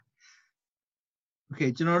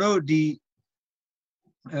Okay, general the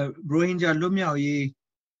Rohingya Lumyawi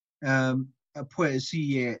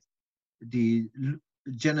poesy the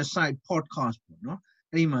genocide podcast, no?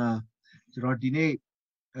 Anima, general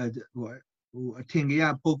I think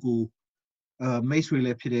yeah, Poku, Mace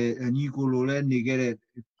pide New Golo Nigere,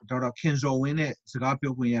 Dr. Kenzo win it,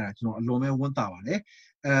 Sagapio Winya, Lome 1,000,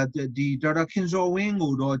 the Dr. Kenzo wing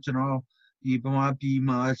or general, the Bamabi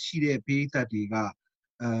Ma Chide Peta Diga,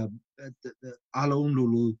 Alon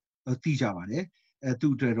Lulu, Tijavane,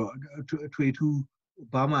 to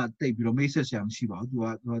Bama, they be Mesa Yam Shiva,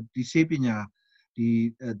 the Sapina,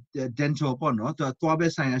 the dental upon, not the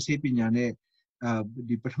Twabe Science Sapina,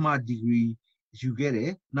 the Patma degree. You get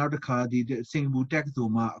it now. The car the Singapore Tech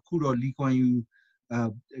Doma Kuro Lee Kuan Yew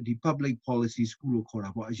the public policy school of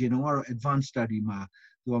Koraba. You know, advanced study ma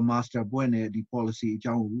do a master buene the policy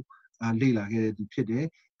Jangu Lila get the pide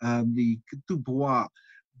the Tupoa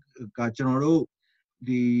Gachonoro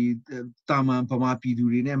the Tama Pama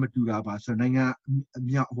Piduri Nematuraba so Nanga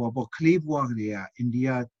Wabo Clave Walk there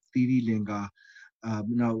India Tiri Lenga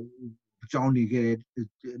now Johnny get it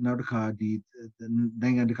now the car the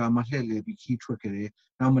Nanga the Kamasele be key trickery.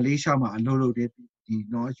 Now Malaysia ma Lolo did the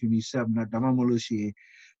North UNICEF na Damamoloshi,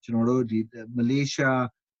 General the Malaysia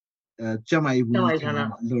Jamai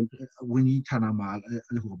Winnie Tanama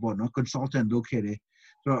no consultant located.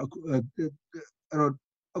 So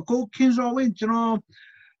a co kins always general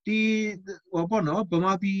the Wabono,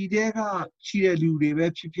 Bamabi Dega, Chia Ludi,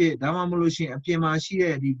 Pipe, Damamoloshi, and Pima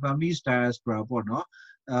Shia, the Burmese diaspora, Bono.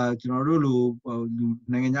 General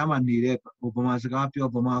Nangama needed Obama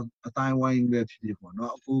Obama a time wine web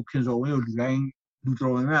no who can always line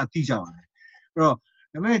throwing a teacher on it. Bro,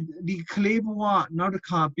 I mean the Claymore not a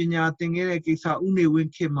campina thing in a case only win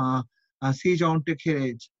Kima a siege on take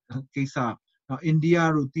case India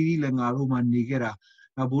Rutiri Langa Roman Nigera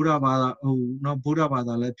Buddha Bada no Buddha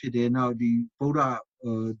Bada Lepide now the Buddha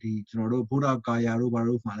the General Buddha Gaya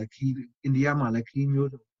Rubaru Malaki India Malaki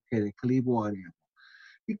music Claymore area.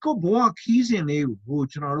 Because boa keys in a wood,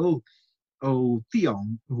 oh,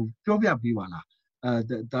 Theon, who probably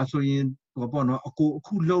that's in Wabona, a cool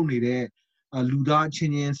lonely there, Luda,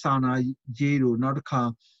 Chinian, Sana, Jero, not a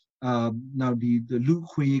car, now the Luke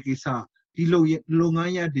Quigisa, the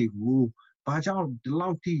Longaya de Woo, Baja, the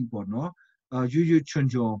loud tea, but no, Juju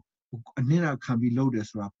Chunjo, Nina can be loaded,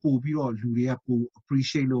 so a poor people, Luria, who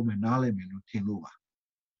appreciate low and Alem and Tinova.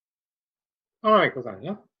 All right,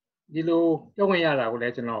 Kosanya. ဒီလိုပြောခွင့်ရတာကိုလ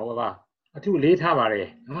ည်းကျွန်တော်အထူးလေးထားပါတယ်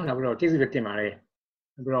နော်နောက်ပြီးတော့ကျေးဇူးတင်ပါတယ်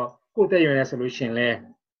နောက်ပြီးတော့ကိုယ်တက်ရွယ်နေဆိုလို့ရှိရင်လည်း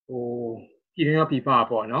ပြည်တွင်းရောပြည်ပ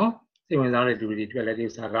ပေါ့နော်စိတ်ဝင်စားတဲ့လူတွေတွေ့လည်းဒီဥ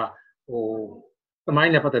စ္စာကသမို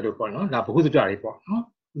င်းနဲ့ပတ်သက်လို့ပေါ့နော်ဒါဘုဟုတ္တတွေပေါ့နော်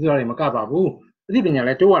ဘုဟုတ္တတွေမကပါဘူးအသိပညာလ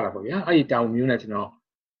ည်းတိုးရတာပေါ့ဗျာအဲ့ဒီတောင်မျိုးနဲ့ကျွန်တော်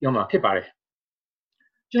ပြောမှာဖြစ်ပါတယ်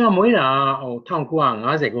ကျွန်တော်မွေးတာ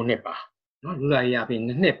1950ခုနှစ်ပါနော်လူလာရေးအပြင်2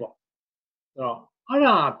နှစ်ပေါ့ဆိုတော့အဲ့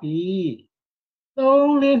ဒါပြီး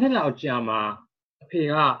3-4နှစ်လောက်ကြာမှာအဖေ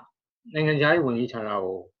ကနိုင်ငံခြားရေးဝန်ကြီးဌာန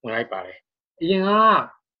ကိုဝင်လိုက်ပါတယ်အရင်က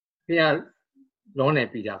အဖေကလုံးနေ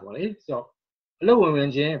ပြီးကြပေါ့လေဆိုတော့အလုပ်ဝ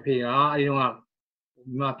င်ချင်းအဖေကအဲဒီတော့မြ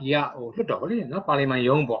န်မာပြည်ကလွှတ်တော်ပေါ့လေနော်ပါလီမန်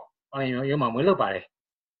ရုံးပေါ့ပါလီမန်ရုံးမှာဝင်လုပ်ပါတယ်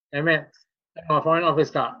ဒါပေမဲ့ Foreign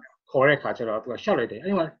Office ကခေါ်တဲ့ခါကျတော့သူကရှောက်လိုက်တယ်အဲ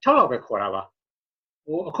ဒီမှာ6လောက်ပဲခေါ်တာပါ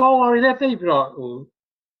အခေါ်အဝေါ်တွေလည်းသိပြီးတော့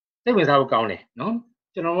စိတ်ဝင်စားဖို့ကောင်းတယ်နော်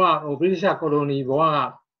ကျွန်တော်ကဗြိတိရှ်ကိုလိုနီဘဝက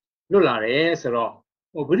လွတ်လာတယ်ဆိုတော့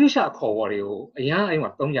ဗြိတိရှ်အခေါ်အဝေါ်တွေကိုအရင်အဲ့မှာ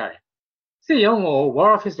သုံးကြတယ်စစ်ရုံးကို War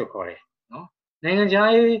Office လို့ခေါ်တယ်နော်နိုင်ငံခြား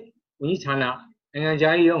ရေးဝန်ကြီးဌာနနိုင်ငံ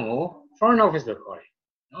ခြားရေးရုံးကို Foreign Office လို့ခေါ်တယ်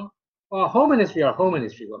နော်Home Ministry က Home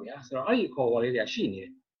Ministry ပေါ့ဗျာဆိုတော့အဲ့ဒီအခေါ်အဝေါ်လေးတွေကရှိနေ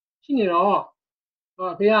တော့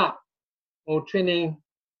အဖေကtraining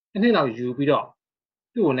တစ်နှစ်လောက်ယူပြီးတော့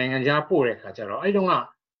သူ့ကိုနိုင်ငံခြားပို့တဲ့ခါကျတော့အဲ့တုန်းက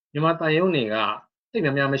မြန်မာတန်ရုံးတွေကသိပ်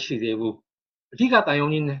များမရှိသေးဘူးအဓိကတန်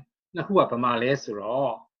ရုံးကြီးနှစ်ခုကဗမာလဲဆို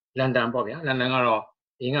တော့လန်ဒန်ပေါ့ဗျာလန်ဒန်ကတော့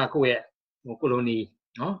အရင်ကကိုယ့်ရဲ့ကိုလိုနီ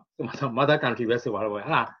နော်ဆိုတော့ mother country ပဲဆိုပါတော့ဗျာ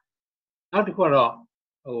ဟာနောက်တစ်ခုကတော့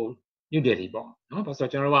New Delhi ပေါ့နော်ဘာလို့ဆို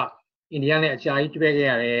တော့ကျွန်တော်တို့ကအိန္ဒိယနဲ့အကြာကြီးတွေ့ခဲ့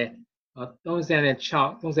ရတယ်36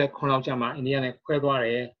 39လောက်ကြာမှအိန္ဒိယနဲ့ခွဲသွားတ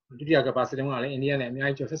ယ်ဒုတိယကမ္ဘာစစ်တုန်းကလည်းအိန္ဒိယနဲ့အများ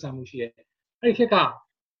ကြီးကျော်ဆက်ဆံမှုရှိတယ်အဲ့ဒီခေတ်က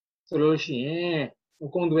ဆိုလို့ရှိရင်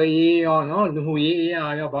ကုန်သွယ်ရေးရောနော်လူမှုရေး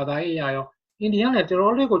ရောဘာသာရေးရောအိန္ဒိယနဲ့တော်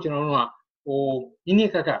တော်လေးကိုကျွန်တော်တို့ကဒီနေ့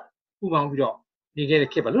ကပူပေါင်းပြီးတော့နေခဲ့တဲ့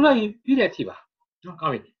ခေတ်ပါလွတ်လပ်ရေးပြီးတဲ့အထိပါနော်ကော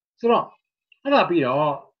င်းပြီဆိုတော့အဲ့ဒါပြီး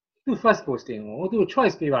တော့သူ first posting ကိုသူ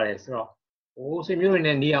choice ပေးပါတယ်ဆိုတော့ဆွေမျိုးတွေ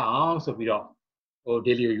နဲ့နေရအောင်ဆိုပြီးတော့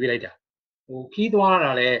daily ကိုရွေးလိုက်တာခီးသွား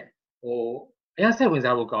တာလည်းအရင်စိတ်ဝင်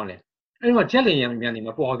စားဖို့ကောင်းတယ်အဲ့ဒီမှာ jet လေယာဉ်မြန်နေမ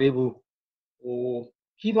ပေါ်သေးဘူး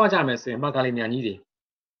ခီးသွားကြမယ်ဆိုရင်မှတ်ကားလေးမြန်ကြီးတွေ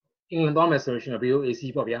အင်္ဂလန်သွားမယ်ဆိုလို့ရှိရင် BOAC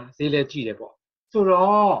ပေါ့ဗျာဈေးလည်းကြည့်တယ်ပေါ့ဆို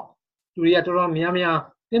တော့ လူတွေကတော်တော်များများ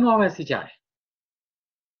တင်းသွားမဲ့စီကြတယ်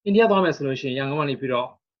အိန္ဒိယသွားမယ်ဆိုလို့ရှိရင်ရန်ကုန်ကနေပြီးတော့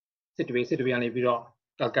စစ်တွေကနေပြီးတော့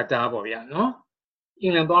ကလကတ္တာပေါ့ဗျာနော်အ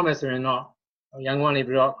င်္ဂလန်သွားမယ်ဆိုရင်တော့ရန်ကုန်ကနေ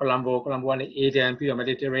ပြီးတော့ကိုလံဘိုကနေအေဒန်ပြီးတော့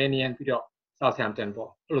Mediterranean ပြီးတော့ Southampton ပေါ့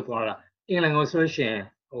အဲ့လိုသွားတာအင်္ဂလန်ကိုဆိုလို့ရှိရင်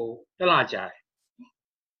တစ်လကြာတယ်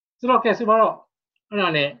ဆိုတော့ကဲဆိုတော့အဲ့ဒါ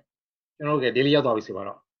နဲ့ကျွန်တော်တို့ကဒေးလီရောက်သွားပြီဆို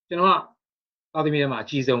တော့ကျွန်တော်ကသာသမီထဲမှာအ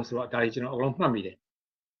ကြီးဆုံးဆိုတော့ဒါကြီးကျွန်တော်အကုန်လုံးမှတ်မိတယ်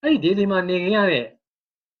အဲ့ဒီဒေးလီမှာနေခဲ့ရတဲ့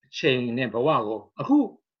အချိန်နဲ့ဘဝကိုအခု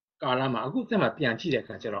ကာလမှာအခုတက်မှာပြန်ကြည့်တဲ့အ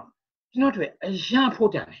ခါကျတော့ကျွန်တော်တို့အရာ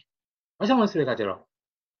ဖို့တန်တယ်ဘာကြောင့်လဲဆိုတဲ့အခါကျတော့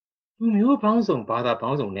လူမျိုးပေါင်းစုံဘာသာပေါ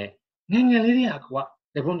င်းစုံနဲ့ငယ်ငယ်လေးတွေကကွာ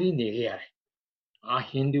လက်ပွန်တီးနေခဲ့ရတယ်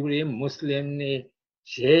ဟိန္ဒူတွေမွတ်စလင်တွေ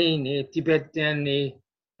ဂျိန်းတွေတိဘက်တန်တွေ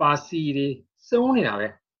ပါစီတွေစုံနေတာပဲ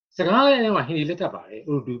စကားလည်းဟိန္ဒီလက်ထပ်ပါတယ်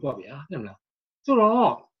ဥရဒူပေါ့ဗျာဟုတ်မလားဆိုတော့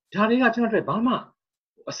ဒါတွေကကျွန်တော်တို့ဘာမှ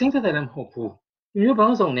အစိမ့်သက်သက်လည်းမဟုတ်ဘူးလူမျိုးပေါ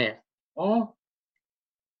င်းစုံနဲ့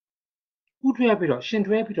ဥထွဲပြီးတော့ရှင်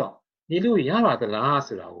တွဲပြီးတော့နေလို့ရပါသလား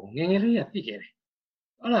ဆိုတာကိုငယ်ငယ်လေးကသိခဲ့တယ်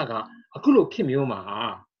အဲ့ဒါကအခုလိုခေတ်မျိုးမှာ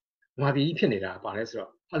ငါဒီဖြစ်နေတာပါလဲဆို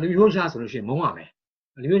တော့လူမျိုးရှားဆိုလို့ရှိရင်မုန်းရမယ်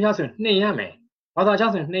လူမျိုးရှားဆိုရင်နှိမ်ရမယ်ဘာသာ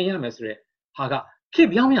ရှားဆိုရင်နှိမ်ရမယ်ဆိုတဲ့ဟာကခေတ်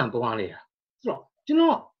ပြောင်းပြန်သွားနေတာဆိုတော့ကျွန်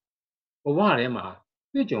တော်ဘဝထဲမှာ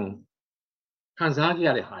တွေ့ကြုံခံစားခဲ့ရ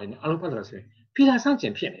တဲ့ဟာတွေနဲ့အလုံးပတ်လို့ဆိုရင်ဖီလာဆန့်ကျ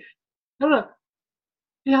င်ဖြစ်နေတယ်အဲ့တော့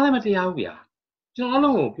တရားလည်းမတရားဘူးဗျာကျွန်တော်အ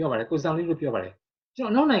လုံးကိုပြောပါတယ်ကိုစောင်းလေးလို့ပြောပါတယ်ကျွန်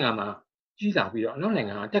တော်နောက်နိုင်ငံမှာကြီးလာပြီးတော့နောက်နိုင်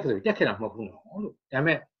ငံကတက်ခဲ့တာမဟုတ်ဘူးနော်လို့ဒါပေ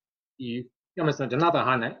မဲ့ဒီပြောမယ်ဆိုတော့ဂျနတာ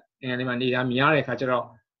ဟာနဲ့နိုင်ငံလေးမှာနေတာမြင်ရတဲ့အခါကျတော့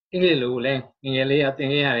အင်္ဂလိပ်လိုလည်းငယ်ငယ်လေးကသင်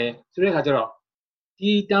ခဲ့ရတယ်ဆိုတဲ့အခါကျတော့ဒီ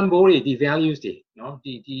တန်ဖိုးတွေဒီ values တွေနော်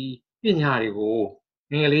ဒီပညာတွေကို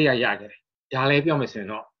ငယ်ငယ်လေးရခဲ့တယ်ဒါလည်းပြောမယ်ဆိုရင်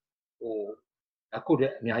တော့အခုတ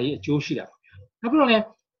ည်းအများကြီးအကျိုးရှိတာပါဗျာနောက်ပြီးတော့လည်း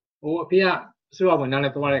အဖေကအစိုးရဝန်ထမ်း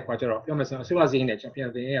နဲ့သွားတဲ့အခါကျတော့ပြောမယ်ဆိုရင်အစိုးရစည်းနဲ့ကျွန်တော်ပြန်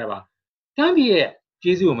သင်ခဲ့ရပါတန်းပြည်ရဲ့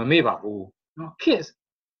ကျေးဇူးကိုမမေ့ပါဘူးနော် kids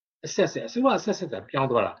အဆက်အစိုးရအဆက်ပြောင်း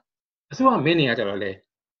သွားတာအစိုးရမင်းနေရကြတော့လေ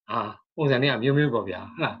ပုံစံတွေကမျိုးပေါ့ဗျာ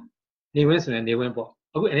ဟုတ်လားနေဝင်းဆိုရင်နေဝင်းပေါ့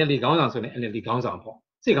အခု NLD ခေါင်းဆောင်ဆိုရင် NLD ခေါင်းဆောင်ပေါ့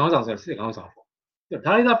စစ်ခေါင်းဆောင်ဆိုရင်စစ်ခေါင်းဆောင်ပေါ့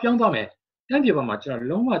ဒါတွေကပြောင်းသွားမယ်တန်းပြည်ပေါ်မှာကျွန်တော်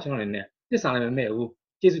လုံးဝကျွန်တော်လည်းသစ္စာလည်းမမဲ့ဘူး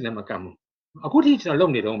ကျေးဇူးလည်းမကမ်းဘူးအခုထိကျွန်တော်လု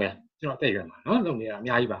ပ်နေတော့ပဲကျွန်တော်တက်ရွယ်မှာနော်လုပ်နေတာအ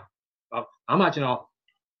များကြီးပါဘာမှကျွန်တော်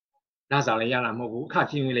လာစားလည်းရတာမဟုတ်ဘူးအခ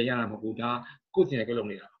ကြီးဝင်လည်းရတာမဟုတ်ဘူးဒါကိုယ်တင်လည်းလုပ်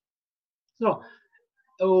နေတာဆိုတော့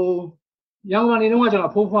ရန်ကုန်နေတော့ကျွန်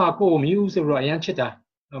တော်အဖိုးဖွားကိုမြူးဆိုပြီးတော့အရန်ချစ်တာ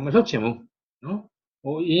မလှုပ်ချင်ဘူးနော်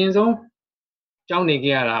အရင်ဆုံးကျောင်းနေ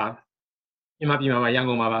ခဲ့ရတာမြန်မာပြည်မှာရန်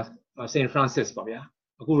ကုန်မှာပါဆင်ဖရန့်စစ်ပေါ့ဗျာ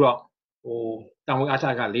အခုတော့တောင်ဝေးအားထ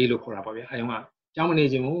က4လို့ခေါ်တာပေါ့ဗျာအဲဒီမှာကျောင်းမနေ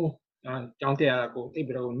ချင်ဘူးကျောင်းတက်ရတာကိုတိတ်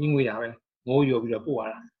ပြီးတော့ညှိငွေတာပဲမိုးရွပြီးတော့ပို့ရ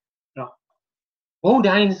တာအဲ့တော့ဘုံ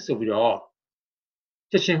တိုင်းဆိုပြီးတော့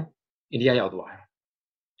ချက်ချင်းအိန္ဒိယရောက်သွားတယ်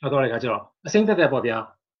ရောက်သွားတဲ့အခါကျတော့အစိမ့်သက်ပေါ့ဗျာ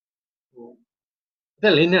အသ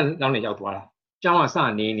က်4နှစ်လောက်နဲ့ရောက်သွားတာကျောင်းကစ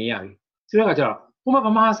နေရပြီဆိုတော့ကျတော့ဘုမဗ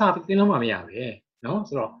မာစာသင်လို့မှမရပဲနော်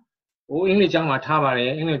ဆိုတော့အင်္ဂလိပ်ကျောင်းမှာထားပါတ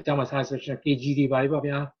ယ်အင်္ဂလိပ်ကျောင်းမှာစာဆိုရှင် KG တွေပါလေပေါ့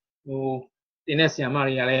ဗျာတင်တဲ့ဆရာမ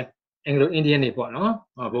တွေကလည်းအင်္ဂလိပ်အိန္ဒိယတွေပေါ့နော်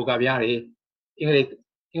ဘောကဗျာတွေအင်္ဂလိပ်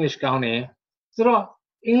ကောင်းတယ်ဆိုတော့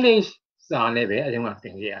အင်္ဂလိပ်စာနဲ့ပဲအရင်ကသ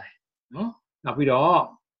င်ခဲ့ရတယ်နော်နောက်ပြီးတော့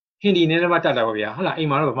ဟင်ဒီနဲ့လည်းတတ်တာပေါ့ဗျာဟုတ်လားအိမ်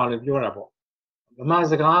မှာတော့ဗမာလိုပြောတာပေါ့ဗမာ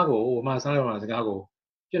စကားကိုဗမာစာလုံးဗမာစကားကို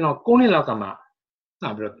ကျွန်တော်9နှစ်လောက်ကမှစ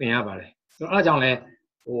ပြီးတော့သင်ရပါတယ်ဆိုတော့အားကြောင့်လဲ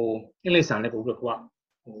အင်္ဂလိပ်စာနဲ့ပို့ပြီးတော့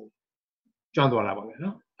ကျွမ်းသွားတာပေါ့ဗျာ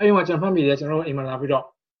နော်အဲ့ဒီမှာကျွန်တော်မှတ်မိတယ်ကျွန်တော်တို့အိမ်မှာလာပြီးတော့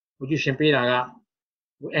ကျူရှင်ပေးတာက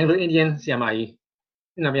Anglo Indian ဆရာမ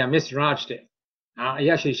ကြီးနာမည်က Miss Raj တဲ့အ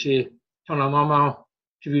ရာရှိထောင်တော်မောင်း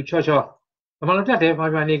ဖြူချောဗမာလိုတက်တယ်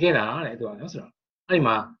ဘာနေခဲ့တာတဲ့သူကနော်ဆိုတော့အဲ့ဒီ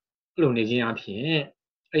မှာအဲ့လိုနေခြင်းအဖြစ်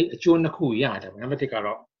အဲ့အကျိုးနှစ်ခုရတယ်နံပါတ်1က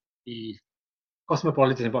တော့ဒီ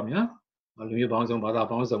cosmopolitan ပေါ့ဗျာလူမျိုးပေါင်းစုံဘာသာ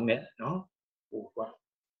ပေါင်းစုံနဲ့နော်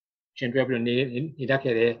ရှင်တွဲပြီးတော့နေတတ်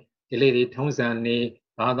ခဲ့တယ်ဒီလေးတွေထုံးစံနေ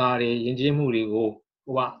ဘာသာတွေယဉ်ကျေးမှုတွေကို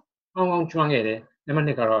ကောင်းကျွမ်းခဲ့တယ်နံပါတ်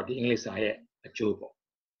2ကတော့ဒီအင်္ဂလိပ်စာရဲ့အကျိုးပေါ့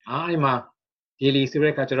အဲ့မှာဒီလီဆို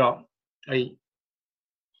တဲ့အခါကျတော့အဲ့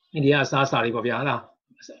အိန္ဒိယအစားအစာတွေပေါ့ဗျာဟုတ်လား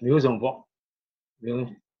မျိုးစုံပေါ့မျိုး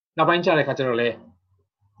နောက်ပိုင်းကျတဲ့အခါကျတော့လေ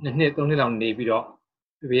2နှစ်3နှစ်လောက်နေပြီးတော့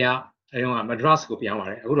ဖေကအဲဒီကမဒရက်စ်ကိုပြောင်းလာ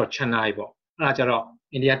တယ်အခုတော့ချန်နိုင်ပေါ့အဲ့ဒါကျတော့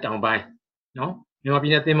အိန္ဒိယတောင်ပိုင်းနော်မြန်မာပြ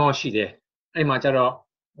ည်နဲ့သင်းမောရှိတယ်အဲ့မှာကျတော့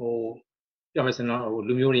ပြောမယ်ဆိုတော့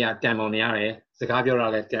လူမျိုးတွေကတန်ပုံနေရတယ်စကားပြောတာ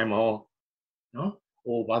လည်းတန်ပုံနော်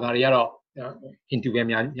ဘာသာတွေကတော့ဟိန္ဒူပဲ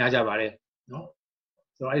များကြပါတယ်နော်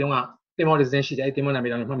ဆိုတော့အဲဒီကသင်းမောတစ်စင်းရှိတယ်အဲဒီသင်းမောနာမ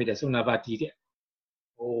ည်တော့မှတ်မိတယ်ဆုနာပါတီတဲ့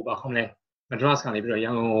ဘာခေါမလဲမဒရက်စ်ကနေပြီးတော့ရ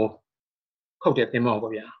န်ကုန်ကိုခုတ်တဲ့သင်းမော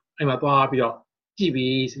ပေါ့ဗျာအဲ့မှာသွားပြီးတော့ကြည့်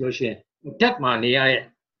ပြီးဆိုလို့ရှိရင်တက်မှာနေရတဲ့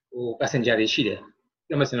passenger တွေရှိတယ်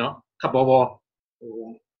ပြောမယ်ဆိုတော့ခပ်ပေါ်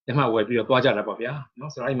လက်မှတ်ဝယ်ပြီးတော့သွားကြတာပေါ့ဗျာ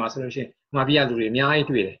နော်ဆိုတော့အဲ့မှာဆိုလို့ရှိရင်ငါပြရလူတွေအများကြီး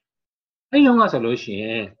တွေ့တယ်အဲ့ဒီတော့ကဆိုလို့ရှိရ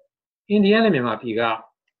င်ဟ India နဲ့မြန်မာပြည်က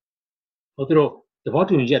ဟိုသူတို့သဘော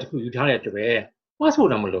တူညီချက်တစ်ခုယူထားတဲ့အတွက်ပဲ passport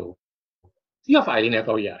တော့မလို့ CFI လေးနဲ့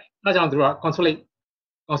တော့ရတယ်။အဲဒါကြောင့်သူတို့က consulate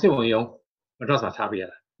ကောင်စစ်ဝင်ရုံး Madras မှာထားပေးရ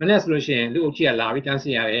တာ။မနေ့ဆိုလို့ရှိရင်လူအုပ်ကြီးကလာပြီးတန်းစီ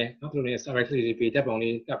ရတယ်။နော်သူတို့လည်း service လေးပေးတက်ပုံ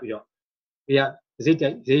လေးကပ်ပြီးတော့ဘေးက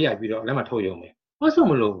ဈေးရိုက်ပြီးတော့လက်မှတ်ထုတ်ရုံပဲ။ passport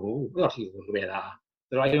မလို့ဘူး။ဘယ်တော့ထိကိုလိုရတာ။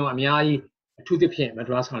ဆိုတော့အဲဒီတော့အများကြီးအထူးသဖြင့်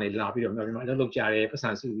Madras ကနေလာပြီးတော့မြန်မာအလုပ်လုပ်ကြတယ်ပတ်စံ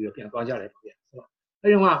စုပြီးတော့ပြန်သွားကြတယ်ပေါ့ဗျာ။ဆိုတော့အဲ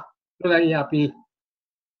ဒီတော့ကလွတ်လပ်ရေးရပြီး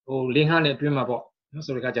ဟိုလင်းခါနဲ့အတွင်းမှာပေါ့နော်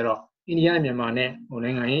ဆိုတော့ကကြတော့အိန္ဒိယနဲ့မြန်မာနဲ့ဟို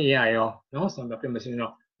နိုင်ငံရေးအရာရောနော်ဆိုတော့ပြောမှဆိုရင်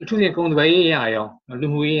တော့အထူးသဖြင့်ကုန်သွယ်ရေးအရာရောလူ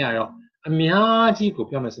မှုရေးအရာရောအများကြီးကို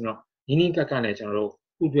ပြောမှဆိုတော့ရင်းနှီးကပ်ကပ်နဲ့ကျွန်တော်တို့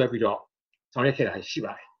ဥတွဲပြီးတော့ဆောင်ရွက်ခဲ့တာရှိ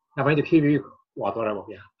ပါတယ်။နောက်ပိုင်းတစ်ဖြည်းဖြည်းဟွာသွားတာပေါ့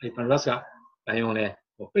ဗျာ။အဲဒီ Madras ကတန်ရုံနဲ့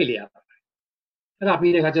ဟိုပိတ်လိုက်ရပါတယ်။အဲ့ဒါ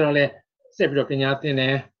ပြီးတဲ့အခါကျတော့လဲဆက်ပြီးတော့ပညာသင်တ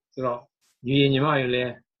ယ်ဆိုတော့ညီညီမတွေလ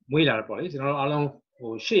ည်းမွေးလာတယ်ပေါ့လေကျွန်တော်တို့အားလုံး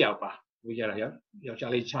ဟို၈ယောက်ပါမွေးကြတာယော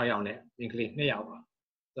က်ျားလေး6ယောက်နဲ့မိန်းကလေး2ယောက်ပါ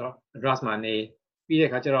ဆိုတော့ Madras မှာနေပြီးတဲ့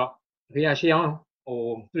အခါကျတော့အဖေကရှေ့အောင်ဟို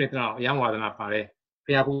သူ့ရဲ့တော့အယံဝါဒနာပါတယ်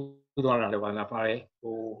ဖေကပူသွားတာလည်းဝါဒနာပါတယ်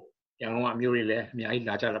ဟိုရန်ကုန်ကအမျိုးတွေလည်းအများကြီး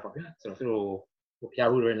လာကြတာပေါ့ဗျာဆိုတော့သူတို့ဟိုဖျား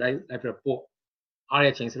ဘူးတွေလိုက်ပြီးတော့ပို့အား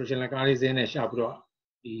တဲ့ချိန်ဆိုလို့ရှိရင်ကားလေးစင်းနဲ့ရှာပြီးတော့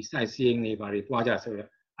ဒီ site seeing တွေပါတွေတွားကြဆိုတော့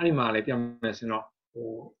အဲ့ဒီမှာလည်းပြောမယ်ဆိုတော့ဟို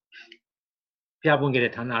ဖျားပွင့်ခဲ့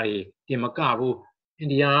တဲ့ဌာနတွေတင်မကဘူးအိ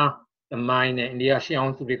န္ဒိယသမိုင်းနဲ့အိန္ဒိယရှေ့အော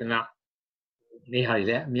င်သုတေသနနေဟာတွေ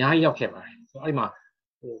လည်းအများကြီးရောက်ခဲ့ပါတယ်ဆိုတော့အဲ့ဒီမှာ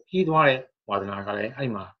ဟိုကြီးသွားတဲ့ဝါဒနာကလည်းအဲ့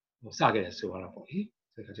ဒီမှာဟိုစခဲ့တယ်ဆိုတော့ပေါ့ဟိ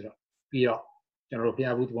ဆိုတော့ကျတော့ပြီးတော့ကျွန်တော်တို့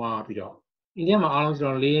ဖျားဘူးသွားပြီးတော့အိန္ဒိယမှာအားလုံးဆို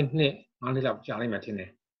တော့4 နှစ်5နှစ်လောက်ကြာလိုက်မှထင်တယ်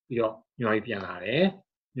ပြီးတော့မြန်မာပြည်ပြန်လာတယ်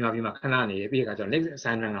မြန်မာပြည်မှာခဏနေပြီးတဲ့အခါကျတော့ next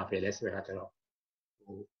assignment ကပဲလဲဆိုတဲ့အခါကျတော့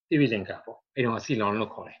ဟို TV Linker ပေါ့အဲ့တော့စီလောင်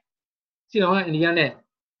လို့ခေါ်တယ်စီလောင်ကအိန္ဒိယနဲ့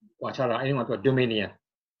ဟိုချတာအဲ့ဒီမှာသူက Dominion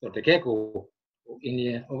ဆိုတော့တကယ်ကိုဟို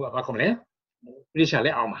Indian ဟိုဘာခေါ်မလဲ British လ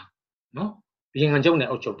က်အောက်မှာနော်ဘီယန်ချုပ်နဲ့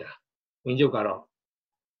အုပ်ချုပ်တာဝင်းချုပ်ကတော့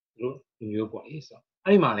သူတို့လူမျိုးပေါ့လေဆိုတော့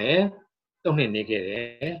အဲ့ဒီမှာလည်း3 နှစ်နေခဲ့တ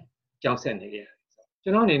ယ်ကျောင်းဆက်နေခဲ့တယ်ကျွ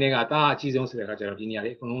န်တော်အနေနဲ့ကတာအကြီးဆုံးဆိုတဲ့အခါကျတော့ဒီနေရာ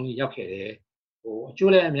လေးအကုန်လုံးရောက်ခဲ့တယ်ဟိုအ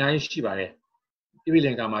ကျိုးလည်းအများကြီးရှိပါတယ်ပြည်ပြည်လ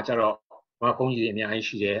င်ကာမှာကျတော့ဘာဖုန်းကြီးတွေအများကြီး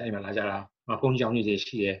ရှိတယ်အဲ့မှာလာကြတာဘာဖုန်းကြောင်ကြီးတွေ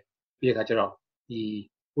ရှိတယ်ပြီးတဲ့အခါကျတော့ဒီ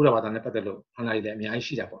ဘုရားဘာသာနဲ့ပတ်သက်လို့ခန္ဓာကြီးလည်းအများကြီး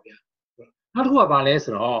ရှိတာပေါ့ဗျာနောက်တစ်ခုကဘာလဲ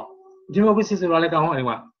ဆိုတော့ဒီမိုကရေစီဆိုတာလည်းကောင်းအောင်အဲ့ဒီ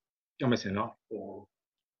မှာပြောမယ်ဆိုရင်တော့ဟို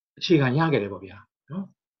အခြေခံရခဲ့တယ်ပေါ့ဗျာနော်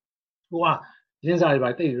ဟိုကရင်းစားတွေပါ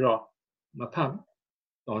တိတ်ပြီးတော့မဖတ်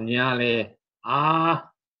တော့ညာလဲ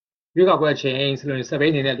ရွေးကောက်ပွဲချိန်ဆိုလို့စပိ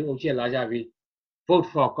န်အနေနဲ့လူအုပ်ကြီးလာကြပြီး vote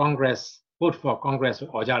for Congress ဆို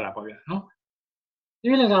អော်ကြတာပေါ့ဗျာနော်ဒီ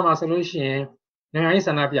လင်္ကာမှာဆိုလို့ရှိရင်နိုင်ငံရေးဆ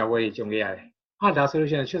န္ဒပြပွဲတွေကြုံခဲ့ရတယ်ဟာဒါဆိုလို့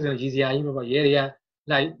ရှိရင်ချွတ်စင်ကြီးစရာကြီးပေါ့ရဲတွေက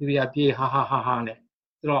လိုက်လူတွေကပြေးဟာနဲ့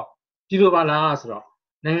ဆိုတော့ဒီလိုပါလားဆိုတော့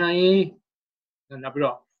နိုင်ငံရေးနောက်ပြီး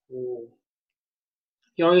တော့ဟို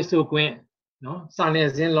ပြောရေးဆိုခွင့်နော်စာနယ်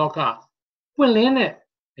ဇင်းလောကပွင့်လင်းတဲ့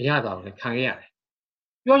အရာတော်လည်းခံခဲ့ရတယ်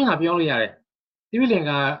ပြောရင်ပြောလို့ရတယ်ဒီလင်္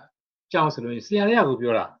ကာကြောင်းဆိုလို့ဆရာတွေကကို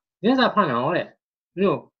ပြောတာရင်းစားဖတ်အောင်တဲ့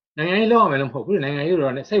တို့နိုင်ငံရေးလောက်ရမယ်လို့မဟုတ်ဘူးနိုင်ငံရေး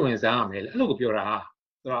တော့စိတ်ဝင်စားရမယ်လေအဲ့လိုကိုပြောတာ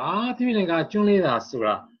ဆိုတော့ဒီလင်္ကာကျွန်းလေးတာဆို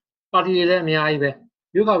တာပါတီတွေလည်းအများကြီးပဲ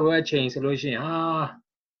ရွေးကောက်ပွဲအချိန်ဆိုလို့ရှိရင်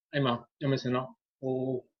အဲ့မှာပြောမယ်ဆိုတော့ဟို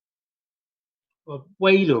ပွဲ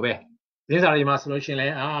ကြီးလိုပဲရင်းစားတွေမှာဆိုလို့ရှိရင်လ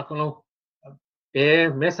ည်းအကုန်လုံးဘယ်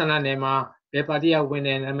မဲဆန္ဒနယ်မှာဘယ်ပါတီကဝင်တ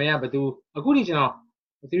ယ်နာမည်ကဘယ်သူအခုထိကျွန်တော်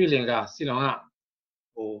ဒီလင်္ကာစီလောင်က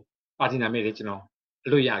ဟိုပါတီနာမည်လေးကျွန်တော်အ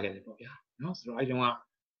လို့ရခဲ့တယ်ပေါ့ဗျာနော်ဆိုတော့အဲ့တုန်းက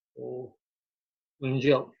ဟိုဝင်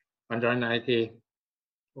ချုပ်ဗန်ဒရနိုင်ကေ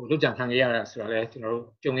ဟိုလုတ်ကြံခံခဲ့ရတာဆိုတော့လေကျွန်တော်တို့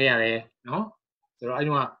ကြုံခဲ့ရတယ်နော်ဆိုတော့အဲ့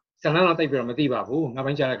တုန်းကဇလန်းတော့တိတ်ပြီးတော့မသိပါဘူးနောက်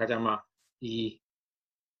ပိုင်းကျတဲ့ခါကျမှဒီ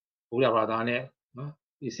ဘုရားဘာသာနဲ့နော်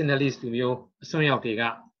ဒီ Sinhalese လူမျိုးအစွန်းရောက်တွေက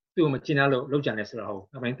သူ့ကိုမကျင်လို့လုတ်ကြံတယ်ဆိုတော့ဟုတ်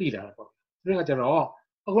နောက်ပိုင်းသိလာတာပေါ့ဆိုတော့ကျတော့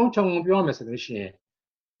အကုန်ခြုံပြောရမယ်ဆိုလို့ရှိရင်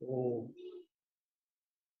ဟို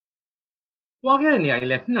တွားခဲ့တဲ့နေရာ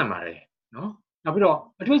ကြီးလည်းနှံ့ပါတယ်နော်နောက်ပြီးတော့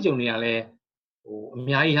အတွေ့အကြုံတွေကလည်းဟိုအ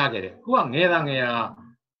များကြီးရခဲ့တယ်ကိုကငယ်တာ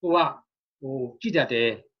ကိုကဟိုကြည့်တတ်တယ်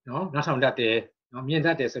နော်နောက်ဆောင်တတ်တယ်နော်မြင်တ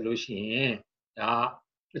တ်တယ်ဆိုလို့ရှိရင်ဒါ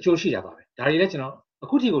အကျိုးရှိတာပါပဲဒါတွေလည်းကျွန်တော်အ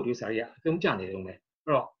ခုထိကိုဒီစာကြီးကအသုံးကျနေတော့မယ်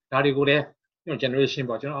အဲ့တော့ဒါတွေကိုလည်းကျွန်တော် generation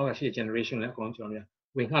ပေါ့ကျွန်တော်အောက်ကရှိ generation လည်းအကုန်လုံးကျွန်တော်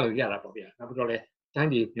ဝင်ခလို့ရတာပေါ့ဗျာနောက်ပြီးတော့လည်းတိုင်း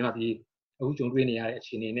ပြည်မြန်မာပြည်အခုကြုံတွေ့နေရတဲ့အ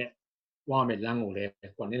ခြေအနေနဲ့တွားမယ်လမ်းကိုလည်း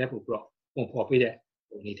ကိုယ်နည်းနည်းပို့ပြီးတော့ပုံဖော်ပေးတဲ့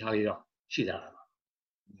ဟိုအနေထားလေးတော့ရှိတာပါ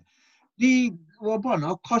ဒီဟိုပေါ့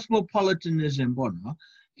နော် cosmopolitanism ပေါ့နော်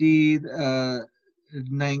ဒီ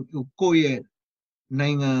နိုင်ငံကိုယ့်ရဲ့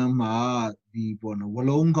နိုင်ငံမှာဒီပေါ့နော်ဝ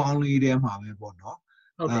လုံးကောင်းလေးထဲမှာပဲပေါ့နော်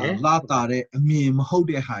လာတာတဲ့အမြင်မဟုတ်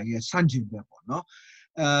တဲ့ဟာရဲ့ဆန့်ကျင်ဘက်ပေါ့နော်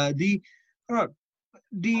ဒီအဲ့တော့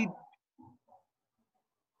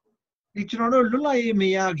ဒီကျွန်တော်တို့လွတ်လပ်ရေးမ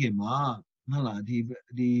ရခင်မှာဟုတ်လားဒီ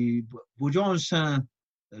ဘူဂျွန်ဆန်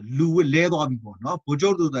လူလဲသွားပြီပေါ့နော်ဗိုလ်ချု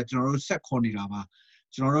ပ်တို့ကကျွန်တော်တို့ဆက်ခေါ်နေတာပါ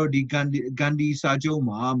ကျွန်တော်တို့ဒီကန်ဒီစာချုပ်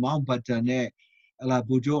မှာမောင်ဘတ်တန်နဲ့ဟလာ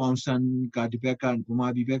ဗိုလ်ချုပ်အောင်ဆန်းကဒီဘက်ကဗမာ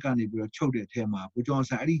ပြည်ဘက်ကနေပြီးတော့ချုပ်တဲ့အထက်မှာဗိုလ်ချုပ်အောင်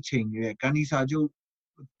ဆန်းအဲ့ဒီချိန်ရဲ့ကန်ဒီစာချုပ်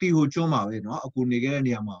တီဟိုကျွန်းမှာပဲနော်အခုနေခဲ့တဲ့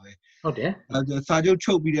နေရာမှာပဲဟုတ်တယ်စာချုပ်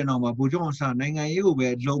ချုပ်ပြီးတဲ့နောက်မှာဗိုလ်ချုပ်အောင်ဆန်းနိုင်ငံရေးကိုပဲ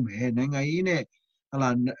လုံးမယ်နိုင်ငံရေးနဲ့ဟလာ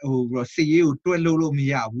ဟိုစစ်ရေးကိုတွဲလို့မ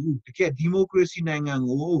ရဘူးတကယ်ဒီမိုကရေစီနိုင်ငံ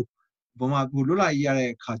ကိုဗမာပြည်လွတ်လပ်ရေးရ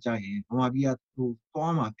တဲ့အခါကျရင်ဗမာပြည်ကဟို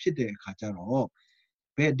သွားမှာဖြစ်တဲ့အခါကျတော့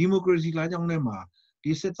ဘယ်ဒီမိုကရေစီလမ်းကြောင်းထဲမှာ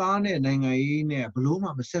ဒီစစ်သားနဲ့နိုင်ငံရေးနဲ့ဘလို့မှ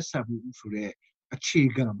မဆက်ဆက်ဘူးဆိုတော့အခြေ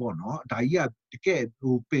ခံပေါ့နော်ဒါကြီးကတကယ်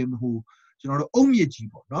ဟိုပင်ဟိုကျွန်တော်တို့အုံမြင့်ကြီး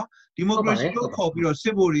ပေါ့နော်ဒီမိုကရေစီကိုခေါ်ပြီးတော့စ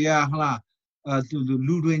စ်ဗိုလ်တွေကဟလာ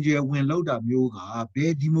လူတွင်ကျယ်ဝင်လောက်တာမျိုးကဘ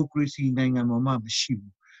ယ်ဒီမိုကရေစီနိုင်ငံမှာမှမရှိ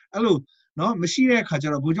ဘူးအဲ့လိုနော်မရှိတဲ့အခါကျ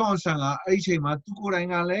တော့ဗိုလ်ချုပ်အောင်ဆန်းကအဲ့ဒီချိန်မှာသူကိုယ်တိုင်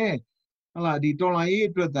ကလည်းဟလာဒီတော်လိုင်းရေး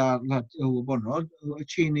အတွက်ဒါဟိုပေါ့နော်အ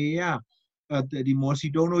ခြေအနေရဒီမော်စီ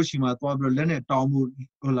တုံးတို့ရှိမှသွားပြီးတော့လက်နဲ့တောင်းမှု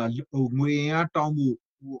ဟလာဟိုငွေရင်းတောင်းမှု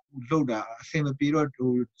လောက်တာအဆင်မပြေတော့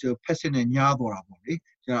ဟိုဖက်စစ်နဲ့ညားသွားတာပေါ့လေ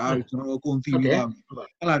ကျွန်တော်အကုန်သိပြီးသား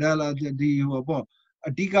ဟလာဒါဒီဟိုပေါ့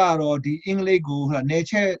အဓိကတော့ဒီအင်္ဂလိပ်ကိုဟလာနယ်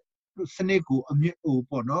ချက်စနစ်ကိုအမြင့်ဟို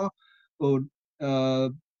ပေါ့နော်ဟို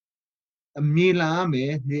အမြေလာရမ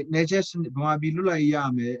ယ်နယ်ချက်ဗမာပြည်လွတ်လပ်ရရ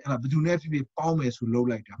မယ်အဲ့ဒါဘယ်သူနဲ့ဖြစ်ဖြစ်ပေါင်းမယ်ဆိုလုပ်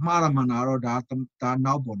လိုက်တာမှားတာမှန်တာတော့ဒါ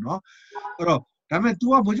နောက်ပေါ့နော်အဲ့တော့ဒါပေမဲ့ तू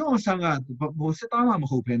ကဘုရားအောင်ဆန်းကဘိုးစစ်သားမှမ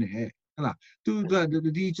ဟုတ်ဘဲနဲ့ဟုတ်လား तू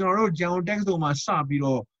ဒီကျွန်တော်တို့ဂျန်တက်ဆိုမှာစပြီး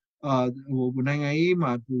တော့ဟိုနိုင်ငံရေး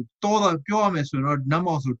မှာတောတာပြောရမယ်ဆိုတော့နတ်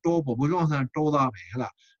မောင်ဆိုတောပေါ့ဘုရားအောင်ဆန်းတောသားပဲဟုတ်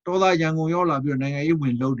လားတောသားရန်ကုန်ရောက်လာပြီးတော့နိုင်ငံရေးဝ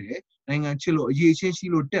င်လုပ်တယ်နိုင်ငံချစ်လို့အရေးချင်းရှိ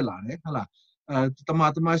လို့တက်လာတယ်ဟုတ်လား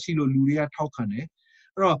တမရှိလို့လူတွေကထောက်ခံတယ်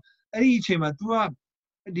အဲ့တော့အဲ့ဒီအချိန်မှာ तू က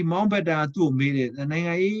ဒီမောင်ဘက်တာသူ့ကိုမေးတယ်နိုင်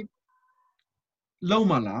ငံရေးလုံး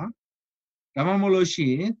မလားဒါမှမဟုတ်လို့ရှိ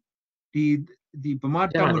ရင်ဒီဗမာ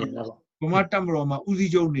တပ်မတော်မှာဦး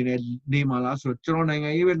စီးချုပ်နေမှာလားဆိုတော့ကျွန်တော်နိုင်ငံ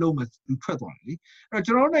ရေးပဲလုံးမယ်သူထွက်သွားတယ်လေအဲ့တော့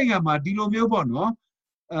ကျွန်တော်နိုင်ငံမှာဒီလိုမျိုးပေါ့နော်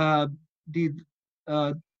ဒီ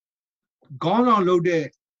ခေါင်းဆောင်လုပ်တဲ့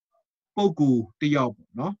ပုံကူတယောက်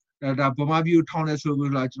ပေါ့နော်ဒါဗမာပြည်ကိုထောင်တယ်ဆို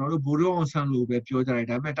လို့လားကျွန်တော်တို့ဗိုလ်ချုပ်အောင်ဆန်းလို့ပဲပြောကြတယ်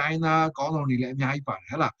ဒါပေမဲ့တိုင်းသားခေါင်းဆောင်တွေလည်းအများကြီးပါတယ်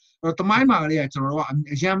ဟဲ့လားအဲ့တော့တမိုင်းမှာကလေးကကျွန်တော်တို့က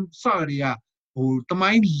အရန်စတွေကဟိုတ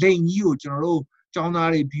မိုင်းလိန်ကြီးကိုကျွန်တော်တို့ကျောင်းသား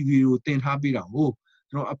တွေပြည်ကိုတင်ထားပေးတာဟုတ်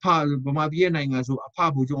ကျွန်တော်အဖဗမာပြည်ရဲ့နိုင်ငံဆိုအဖ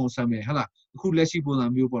ဗိုလ်ချုပ်အောင်ဆန်းပဲဟဲ့လားအခုလက်ရှိပုံစံ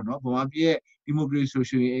မျိုးပေါ့နော်ဗမာပြည်ရဲ့ဒီမိုကရေစီ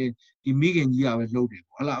ဆိုရင်ဒီမိခင်ကြီးကပဲလုပ်တယ်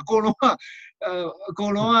ပေါ့ဟဲ့လားအကုန်လုံးက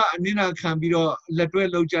အနစ်နာခံပြီးတော့လက်တွဲ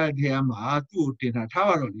လုပ်ကြတဲ့နေရာမှာသူ့ကိုတင်ထား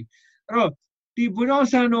ပါတော့လေအဲ့တော့ဒီဗိုလ်ချုပ်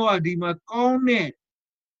ဆန်းတို့ကဒီမှာကောင်းတဲ့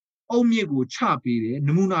အုံမြင့်ကိုချပေးတယ်န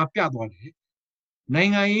မူနာပြသွားတယ်နို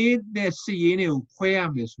င်ငံရေးနဲ့စစ်ရေးတွေကိုခွဲရ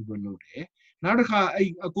မယ်ဆိုပြီးလုပ်တယ်နောက်တစ်ခါအဲ့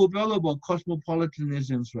အကိုပြောလို့ပေါ့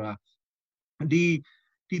cosmopolitanism ဆိုတာဒီ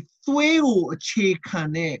သွေးကိုအခြေခံ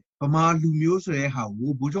တဲ့ဗမာလူမျိုးဆိုတဲ့ဟာ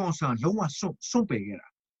ကိုဗိုလ်ချုပ်အောင်ဆန်းလုံးဝစွန့်ပယ်ခဲ့တာ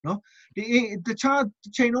နော်ဒီတခြား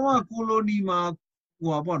ချိန်တော့ကိုလိုနီမှာဟို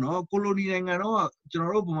ပါပေါ့နော်ကိုလိုနီနိုင်ငံတော့ကျွန်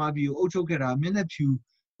တော်တို့ဗမာပြည်ကိုအုပ်ချုပ်ခဲ့တာမျက်နှာဖြူ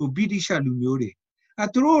ဟိုဗြိတိရှလူမျိုးတွေ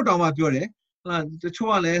သူတို့တောင်မှပြောတယ်ဟာတ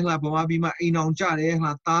ချို့ကလည်းဟာဗမာပြည်မှာအိမ်အောင်ကြတယ်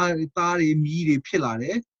ဟာသားတွေမြီးတွေဖြစ်လာတ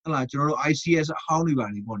ယ်ဟာကျွန်တော်တို့ ICS အဟောင်းတွေပါ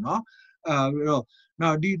နေပေါ့နော်အဲ့တော့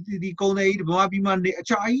နောက်ဒီကုန်းတွေဗမာပြည်မှာအ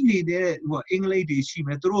ချာကြီးနေတဲ့ဟိုအင်္ဂလိပ်တွေရှိမ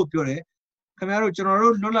ယ်သူတို့ပြောတယ်ခင်ဗျားတို့ကျွန်တော်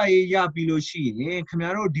တို့လွတ်လပ်ရေးရပြီးလို့ရှိရင်ခင်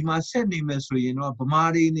ဗျားတို့ဒီမှာဆက်နေမယ်ဆိုရင်တော့ဗမာ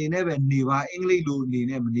တွေအနေနဲ့ပဲနေပါအင်္ဂလိပ်လိုအနေ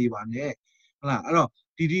နဲ့မနေပါနဲ့ဟုတ်လားအဲ့တော့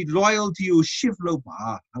ဒီ loyalty ကို shift လုပ်ပါ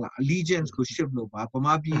ဟုတ်လား allegiance ကို shift လုပ်ပါဗ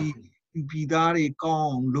မာပြည်သားတွေကောင်း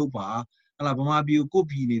အောင်လုပ်ပါဟုတ်လားဗမာပြည်ကို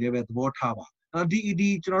ပြည်နေတဲ့ပဲသဘောထားပါဒီ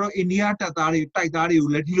ကျွန်တော်တို့အိန္ဒိယတပ်သားတွေတိုက်သားတွေ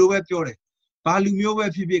ကိုလည်းဒီလိုပဲပြောတယ်ဘာလူမျိုးပဲ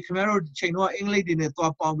ဖြစ်ဖြစ်ခင်ဗျားတို့ချိန်တော့အင်္ဂလိပ်တွေနဲ့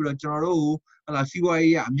သွားပေါင်းပြီးတော့ကျွန်တော်တို့ဟလာစီးပွား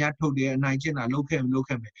ရေးအများထုတ်တယ်အနိုင်ကျင့်တာလုပ်ခဲ့မယ်ဒါ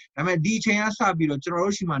ပေမဲ့ဒီချိန်ကစပြီးတော့ကျွန်တော်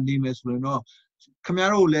တို့ရှိမှနေမယ်ဆိုရင်တော့ခင်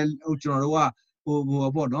ဗျားတို့လည်းကျွန်တော်တို့ကဟို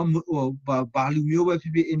ပေါ့နော်ဟိုဘာလူမျိုးပဲဖြ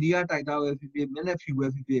စ်ဖြစ်အိန္ဒိယတိုက်သားပဲဖြစ်ဖြစ်မျက်နှာဖြူပဲ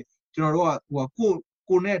ဖြစ်ဖြစ်ကျွန်တော်တို့ကဟို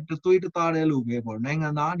ကိုနဲ့တသွေးတသားတည်းလို့ပဲပေါ့နိုင်ငံ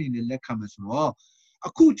သားအနေနဲ့လက်ခံမယ်ဆိုတော့အ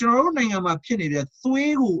ခုကျွန်တော်တို့နိုင်ငံမှာဖြစ်နေတဲ့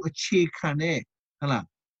သွေးကိုအခြေခံတဲ့ဟလာ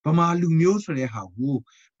ဗမာလူမျိုးဆိုတဲ့ဟာကို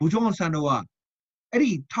ဗိုလ်ချုပ်အောင်ဆန်းတို့ကအဲ့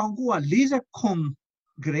ဒီ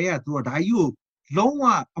1949ကလေးကသူကဒါကြီးကိုလုံးဝ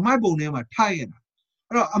အမိုက်ပုံထဲမှာထားရတာ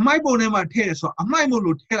အဲ့တော့အမိုက်ပုံထဲမှာထည့်တယ်ဆိုတော့အမိုက်မို့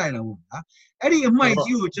လို့ထည့်လိုက်တာပေါ့ဗျာအဲ့ဒီအမိုက်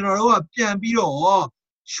ကြီးကိုကျွန်တော်တို့ကပြန်ပြီးတော့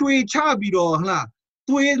ရွှေချပြီးတော့ဟလား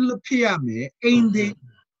သွေးဖြစ်ရမယ်အိမ်တွေ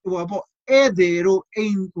ဟိုပေါ့ဧည့်သည်တို့အိ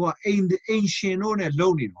မ်ရှင်တို့နဲ့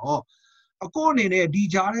လုံနေတော့အကိုအနေနဲ့ဒီ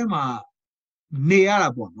ကြားထဲမှာနေရတာ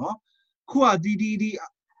ပေါ့နော်ခုကဒီ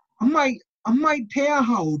အမိုက်ထဲ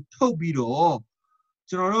ဟာကိုထုတ်ပြီးတော့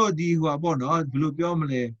ကျွန်တော်တို့ဒီဟိုပေါ့နော်ဘယ်လိုပြောမ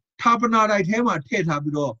လဲထာပနာတိုက်ထဲမှာထည့်ထား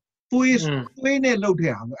ပြီးတော့သွေးနဲ့လှုပ်ထ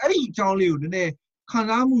ည့်အောင်အဲ့ဒီအကြောင်းလေးကိုနည်းနည်းခံ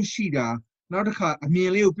စားမှုရှိတာ နောက်တစ်ခါအမြင်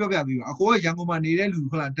လေးကိုပြောပြပြီးပါအကိုကရန်ကုန်မှာနေတဲ့လူ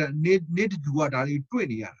ဟုတ်လားနေ့တူကဒါလေးတွေ့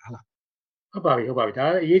နေရတာဟုတ်လားဟုတ်ပါပြီဒါ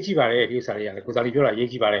အရေးကြီးပါတယ်ဒီဥစ္စာလေးရတယ်ကိုစာလီပြောတာအရေး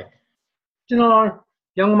ကြီးပါတယ်ကျွန်တော်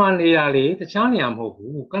ရန်ကုန်မှာနေတာလေတခြားနေရာမဟုတ်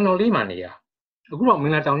ဘူးကန်တော်လေးမှာနေရအခုတော့မ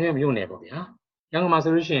င်္ဂလာတောင်ရဲ့မြို့နယ်ပေါ့ဗျာရန်ကုန်မှာ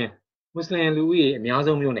ဆိုလို့ရှိရင်မွတ်စလင်လူဦးရေအများ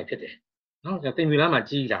ဆုံးမြို့နယ်ဖြစ်တယ်နော်တင်မြူလမ်းမှာ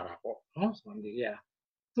ကြီးလာတာပေါ့နော်ဆိုတော့နေရတာ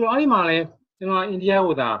ဆိုတော့အဲ့ဒီမှာလဲကျွန်တော်အိန္ဒိယ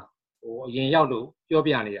ကိုသာအရင်ရောက်လို့ပြော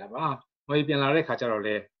ပြနေတာပါဟိုပြန်လာတဲ့ခါကျတော့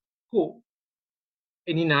လေကို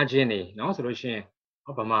အိန္ဒိနာချင်းနေနော်ဆိုလို့ရှိရင်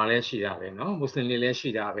ဗမာလည်းရှိတာပဲနော်မွတ်စလင်တွေလည်းရှိ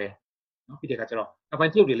တာပဲနော်ပြီးတဲ့ခါကျတော့အပို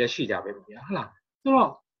င်းတရုတ်တွေလည်းရှိတာပဲပေါ့ဗျာဟုတ်လားဆိုတော့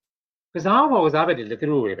ကစားဘက်တွေလည်းသူ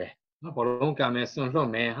တို့တွေပဲနော်ဘောလုံးကမယ်စွန်လွတ်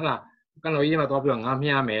မယ်ဟုတ်လားကန်တော်ကြီးမှာသွားပြီးတော့ငါ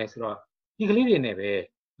မြားမယ်ဆိုတော့ဒီကလေးတွေနဲ့ပဲ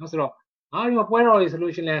နော်ဆိုတော့အားဒီမှာပွဲတော်တွေဆို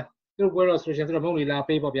လို့ရှိရင်သူတို့ပွဲတော်ဆိုလို့ရှိရင်သူတို့မုံလီလာ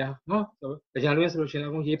ပေးပေါ့ဗျာနော်ကြံလွဲဆိုလို့ရှိရင်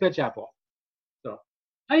အကုန်ရေးဖက်ကြပေါ့ဆိုတော့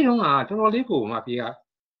အဲ့ဒီတော့ကတော်တော်လေးကိုမှပြေက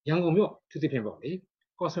ရန်ကုန်မြို့သူသဖြင့်ပေါ့လေ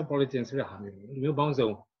cosmopolitan ဆိုတဲ့ဟာမျိုးပေါင်းစုံ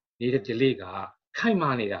နေတဲ့ delay ကခိုင်မာ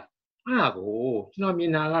နေတာအဲ့ဒါကိုကျွန်တော်မြ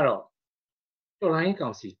င်တာကတော့တော်လိုင်းကော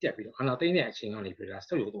င်စီတက်ပြီးတော့အနာသိမ့်တဲ့အချိန်ကနေပြီးတော့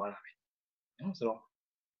ဆုတ်ယူသွားတာပဲနော်ဆိုတော့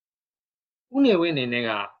ဦးနေဝင်းအနေနဲ့က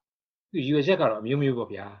သူရွေချက်ကတော့အမျိုးမျိုးပေါ့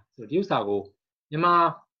ဗျာဆိုဒီဥစ္စာကိုမြန်မာ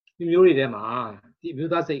လူမျိုးတွေထဲမှာဒီအ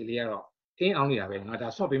မျိုးသားစိတ်ကလေးကတော့တင်းအောင်နေတာပဲငါဒါ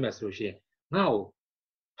ဆော့ပေးမယ်ဆိုလို့ရှိရင်ငါ့ကို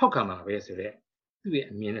ထောက်ခံမှာပဲဆိုတော့သူ့ရဲ့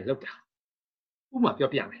အမြင်နဲ့လောက်တာဥပမာပြော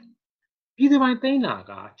ပြမယ်ပြည်သူပိုင်းသိန်းတာ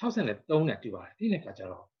က63နဲ့တူပါတယ်ဒီနေ့ကကြ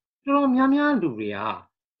တော့တော်တော်များလူတွေက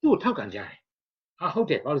သူ့ကိုထောက်ခံကြတယ်ဟုတ်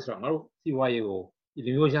တယ်ဘာလို့ဆိုတော့ငါတို့စီဝါရေးကိုဒီ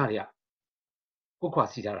လူမျိုးရတွေကကိုခွာ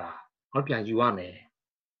စီထားတာငါတို့ပြန်ယူရမယ်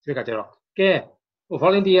ဆိုတဲ့ကကြတော့ကဲ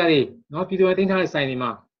volunteer တွေနော်ပြည်သူတွေတင်ထားတဲ့ဆိုင်တွေ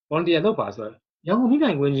မှာ volunteer လုပ်ပါဆိုတော့ရန်ကုန်မြို့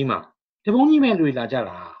တိုင်ကွင်းကြီးမှာတပုံကြီးမဲ့လူတွေလာကြ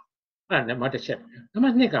တာအဲ့ဒါနံပါတ်1ချက်နံပါ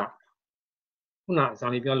တ်2ကခုနဇာ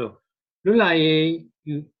နေပြောလို့လွတ်လာရေး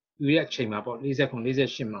ယူရဲ့အချိန်မှာပေါ့49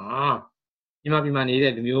 48မှာမြန်မာပြည်မှာနေ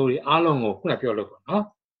တဲ့လူမျိုးတွေအားလုံးကိုခုနပြောလို့ပေါ့နော်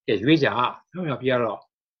ကဲရွေးကြမြန်မာပြည်ကတော့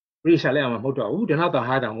ဘရိရှာလည်းအောင်မဟုတ်တော့ဘူးဒဏ္ဍတာ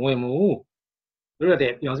ဟာတောင်မဝင်ဘူးတို့ရ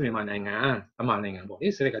တဲ့ပြောင်းစမြန်မာနိုင်ငံဗမာနိုင်ငံပေါ့လေ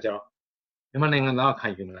ဆိုတဲ့ခါကျတော့မြန်မာနိုင်ငံသားခံ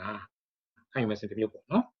ယူမလားခံယူမယ်ဆိုတဲ့မျိုးပေါ့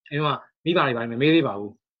နော်အဲဒီမှာမိဘတွေပါမမေးသေးပါ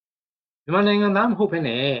ဘူးမြန်မာနိုင်ငံသားမဟုတ်ဘဲ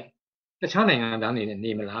နဲ့တခြားနိုင်ငံသားနေနဲ့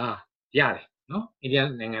နေမလားရတယ်နော်အိန္ဒိယ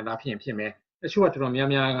နိုင်ငံသားဖြစ်မယ်တချို့ကတော်တော်များ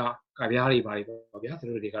များကပြားတွေပါတွေပေါ့ဗျာသူ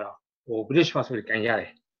တို့တွေကတော့British passport တွေကန်ရတ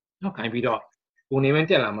ယ်နော်ကန်ပြီးတော့ကိုနေမင်း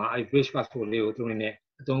တက်လာမှအဲဒီ British passport လေးကိုသူတို့နေနဲ့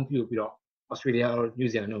အသုံးပြုပြီးတော့ Australia or New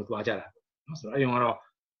Zealand ကိုသွားကြတာနော်ဆိုတော့အဲဒီကတော့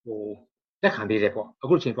တက်ခံသေးတယ်ပေါ့အ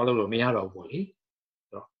ခုချိန်သွားလို့မရတော့ဘူးပေါ့လေဆို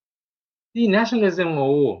တော့ဒီ nationalism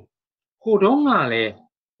ကိုဟိုတုန်းကလည်း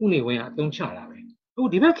ဥနေဝင်ကအသုံးချတာပဲအခု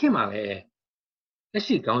ဒီဘက်ခေတ်မှာလည်းလက်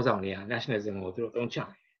ရှိခေါင်းဆောင်တွေက nationalism ကိုသူတို့အသုံးချတယ်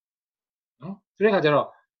နော်ဆိုတဲ့အခါကျတော့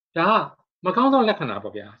ဒါကမကောင်းသောလက္ခဏာ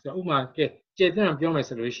ပေါ့ဗျာဆိုတော့ဥပမာကဲကျေပြန့်ပြောမယ်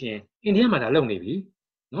ဆိုလို့ရှိရင်အိန္ဒိယမှာဒါလုပ်နေပြီ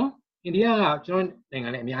နော်အိန္ဒိယကကျွန်တော်နိုင်ငံ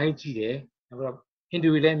လည်းအများကြီးကြီးတယ်နောက်ပြီးတော့ဟိန္ဒူ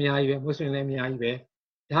တွေလည်းအများကြီးပဲမွတ်စလင်လည်းအများကြီးပဲ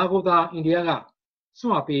ဒါကိုသာအိန္ဒိယကစွ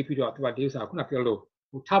န့်ပေးပြီးတော့သူကဒီဥစ္စာခုနပြောလို့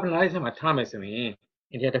ထားပလာတဲ့ဆက်မှာထားမယ်ဆိုရင်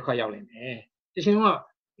အိန္ဒိယတစ်ခါရောက်နေတယ်တချိန်က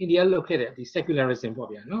အိန္ဒိယလုပ်ခဲ့တဲ့ဒီ secularism ပေါ့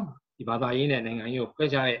ဗျာနော်ဒီဘာသာရေးနဲ့နိုင်ငံရေးကိုခွဲ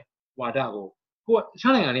ခြားတဲ့ဝါဒကိုကိုကတ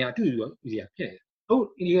ခြားနိုင်ငံတွေကအတူတူဖြစ်နေတယ်ဟုတ်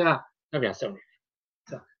အိန္ဒိယကပြန်ဆက်နေတယ်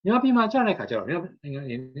မြန်မာပြည်မှာကြားတဲ့ခါကျတော့နိုင်ငံ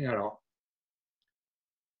တွေကတော့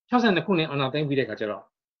62ခုနှစ်အာဏာသိမ်းပြီးတဲ့ခါကျတော့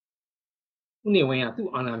ဥနေဝင်းကသူ့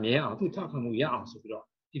အာဏာမြဲအောင်သူ့ထောက်ခံမှုရအောင်ဆိုပြီးတော့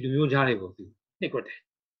ဒီလူမျိုးကြားတွေကိုသူနှိပ်ကွက်တယ်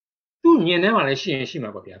သူ့ညင်ထဲမှာလည်းရှိ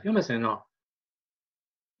မှာပေါ့ဗျာပြောမယ်ဆိုရင်တော့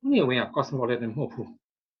ဥနေဝင်းက cosmopolitan မဟုတ်ဘူး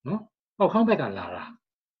နော်ပေါက်ခေါင်းဘက်ကလာတာ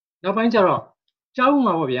နောက်ပိုင်းကျတော့ကြားဦး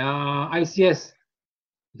မှာပေါ့ဗျာ ICS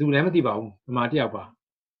သူလည်းမသိပါဘူးဗမာတယောက်ပါ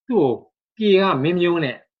သူ့ကိုပြေကမင်းမျိုး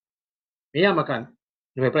နဲ့မရမကန်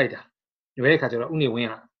ရွယ်ပလိုက်တာရွယ်တဲ့ခါကျတော့ဥနေဝင်း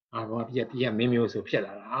ကဗမာပြေကမင်းမျိုးဆိုဖြစ်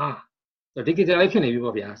လာတာဆိုတော့ဒီကိစ္စလေးဖြစ်နေပြီ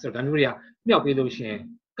ပေါ့ဗျာဆိုတော့ဒါမျိုးတွေကမြောက်ပေးလို့ရှိရင်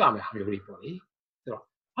ကမယ်ဟာမျိုးတွေပေါ့လေဆိုတော့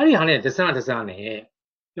အဲ့ဒီဟာနဲ့ဒစနဲ့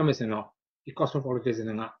ပြောမယ်ဆိုရင်တော့ဒီ cosmopolitanism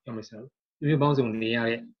ကပြောမယ်ဆိုတော့ဒီမျိုးပေါင်းစုံနေရ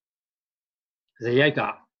တဲ့ဇယိုက်က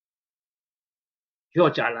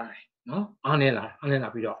ရော့ကြလာတယ်နော်အားနေလာ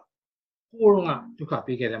ပြီးတော့ဟိုးကဒုက္ခ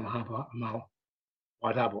ပေးခဲ့တဲ့မဟာဝါ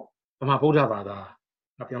ဒပေါ့ဗမာဗုဒ္ဓဘာသာ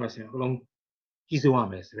ပြောမယ်ဆိုရင်အလုံးကြီးစိုးရ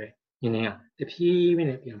မယ်ဆိုတော့ညနေကတဖြည်းဖြည်း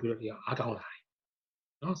နဲ့ပြန်ပြီးတော့ဒီအားကောင်းလာတယ်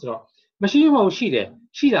နော်ဆိုတော့မရှိမဟုတ်ရှိတယ်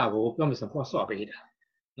ရှိတာကိုပြောမယ်ဆိုတော့ဆော့ပေးတာ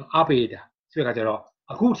နော်အားပေးတာဆိုတဲ့အခါကျတော့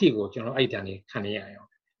အခုအထိကိုကျွန်တော်အဲ့ဒီတန်နေခံနေရအောင်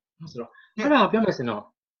နော်ဆိုတော့အဲ့ဒါပြောမယ်ဆိုတော့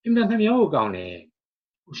အင်မတန်နှမျောကိုကောင်းတယ်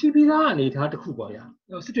ရှိပြီးသားအနေထားတစ်ခုပေါ့ဗျာ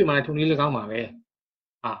စစ်တွေမှာလည်းထုံလေး၎င်းပါပဲ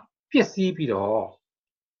ပြည့်စည်ပြီးတော့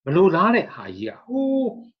မလိုလားတဲ့ဟာကြီးဟိုး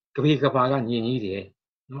ကပေကပါကညင်ကြီးတယ်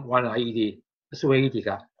နော်ဝါလာကြီးတွေအစွဲကြီးတွေက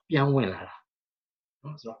ပြန်ဝင်လာတာ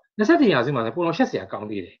နော်ဆိုတော့21ရာစုမှာပုံတော်ရှက်စရာကောင်း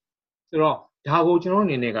သေးတယ်ဆိုတော့ဒါကိုကျွန်တော်အ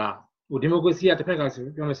နေနဲ့ကဒီမိုကရေစီကတစ်ဖက်က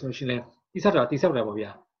ပြောမယ်ဆိုလို့ရှိရင်တိဆောက်တာပေါ့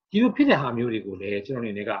ဗျာ ဒီလိုဖြစ်တဲ့ဟာမျိုးတွေကိုလည်းကျွန်တော်အ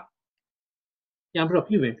နေနဲ့ကပြန်ပြီးတော့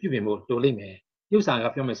ပြုပြင်ဖို့လိုလိမ့်မယ်ရုပ်စာက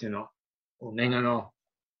ပြောမယ်ဆိုရင်တော့ဟိုနိုင်ငံတော်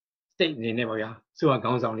state အနေနဲ့ပေါ့ဗျာဆိုတော့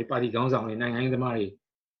ခေါင်းဆောင်တွေပါတီခေါင်းဆောင်တွေနိုင်ငံရေးသမားတွေ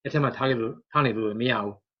တစ်ထက်မှထားနေလို့မရ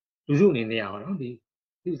ဘူးလူစုအနေနဲ့ရပါတော့ဒီ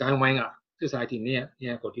ဇိုင်းဝိုင်းက society နဲ့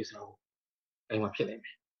ကိုတိစားဖို့အိမ်မှာဖြစ်နေမ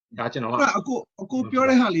ယ်ဒါကျွန်တော်အခုပြော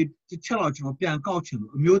တဲ့ဟာလေးတစ်ချက်တော့ကျွန်တော်ပြန်ကောက်ချင်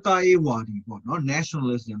လို့အမျိုးသားရေးဝါဒီပေါ့နော်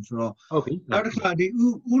nationalism ဆိုတော့ဟုတ်ပြီနောက်တစ်ခါဒီ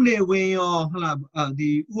ဦးနေဝင်းရောဟုတ်လားဒီ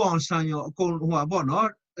ဦးအောင်ဆန်းရောအကုန်ဟိုပါပေါ့နော်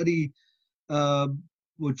အဲ့ဒီ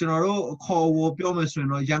ဟိုကျွန်တော်တို့ခေါ်ဝေါ်ပြောမယ်ဆိုရင်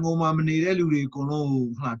တော့ရန်ကုန်မှာမနေတဲ့လူတွေအကုန်လုံးဟုတ်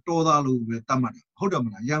လားတောသားလို့ပဲတတ်မှတ်တယ်ဟုတ်တယ်မ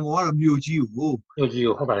လားရန်ကုန်ကတော့မြို့ကြီးကို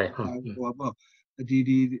ဟုတ်ပါတယ်ဟိုပါပေါ့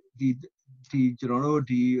ဒီကျွန်တော်တို့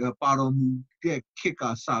ဒီပါတော်မူတဲ့ခစ်က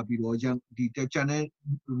စပြီးတော့ဒီကျန်တဲ့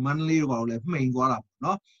မန္တလေးတော့လည်းမှိန်သွားတာပေါ့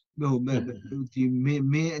နော်ဟိုဒီ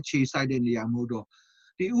မင်းအခြေစိုက်တဲ့နေရာမဟုတ်တော့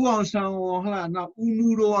ဒီဥအောင်ဆန်းဟလာနောက်ဦးနူ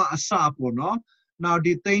တော့အစပေါ့နော်နောက်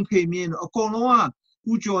ဒီသိန်းဖေမြင့်အကုန်လုံးက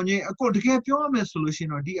ဦးကျော်ငိမ့်အကုန်တကယ်ပြောရမယ်ဆိုလို့ရှိရင်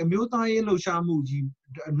တော့ဒီအမျိုးသားရေးလှုပ်ရှားမှုကြီး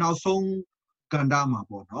နောက်ဆုံးကဏ္ဍမှာ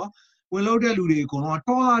ပေါ့နော်ဝင်လို့တဲ့လူတွေအကုန်လုံးက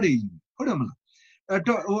တောသားတွေဟုတ်တယ်မလား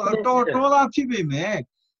တောသားဖြစ်ပေမဲ့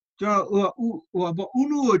ကျွန်တော်ဟိုပေါ့ဦး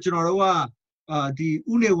နုကိုကျွန်တော်တို့ကဒီ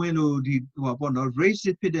ဦးနေဝင်းလို့ဒီဟိုပေါ့နော်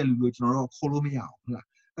racist ဖြစ်တဲ့လူကိုကျွန်တော်တို့ခေါ်လို့မရအောင်ဟုတ်လား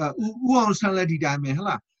ဦးအောင်ဆန်းလည်းဒီတိုင်းပဲဟုတ်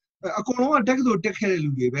လားအကုန်လုံးကတက်ကတူတက်ခဲ့တဲ့လူ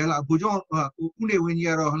တွေပဲဟုတ်လားဘိုးကျော်ဦးနေဝင်းကြီး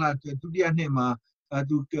ကတော့ဟုတ်လားဒုတိယနှစ်မှာ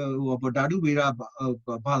သူဟိုပေါ့ဓာတုဗေဒ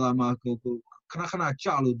ဘာသာမှာခဏ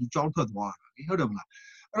ကြာလို့သူကြောင်းထွက်သွားတာဟုတ်တယ်မလား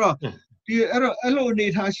အဲ့တော့အဲ့လိုအနေ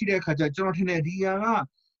ထားရှိတဲ့အခါကျကျွန်တော်ထင်တယ်ဒီဟာက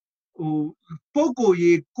ဟိုပုံကို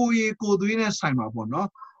ရေးကိုသွေးနဲ့ဆိုင်ပါပေါ့နော်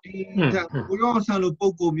ဒီဘိုးကျော်ဆန်းလို့ပုံ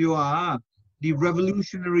ကိုမျိုးကဒီ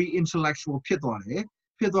revolutionary intellectual ဖြစ်သွားတယ်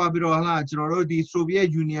ဖြစ်သွားပြီးတော့ဟာကျွန်တော်တို့ဒီ Soviet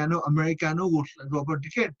Union တို့ American တို့ကိုဒီ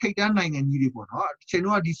ထိပ်တန်းနိုင်ငံကြီးတွေပေါ့နော်အချိန်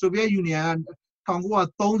တော့ဒီ Soviet Union က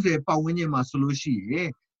1930ပတ်ဝန်းကျင်မှာဆိုလို့ရှိရင်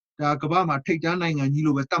ဒါကမ္ဘာမှာထိပ်တန်းနိုင်ငံကြီး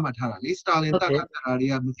လို့ပဲသတ်မှတ်ထားတာလေစတာလင်သတ်မှတ်ထားတာတွေ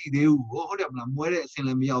ကမသိသေးဘူးဟုတ်တယ်မလားမွဲတဲ့အဆင့်လ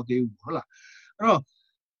ည်းမရောက်သေးဘူးဟုတ်လားအဲ့တော့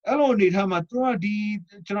အဲ့လိုအနေထားမှာသူကဒီ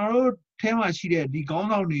ကျွန်တော်တို့ထဲမှာရှိတဲ့ဒီခေါင်း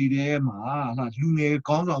ဆောင်တွေထဲမှာဟာလူငယ်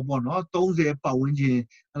ခေါင်းဆောင်ပေါ့နော်30ပတ်ဝန်းကျင်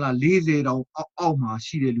ဟလာ40တောင်အောက်မှာ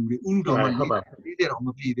ရှိတဲ့လူတွေဥရုတော်မှာ40တောင်မ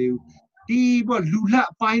ပြည့်သေးဘူးဒီပေါ့လူလက်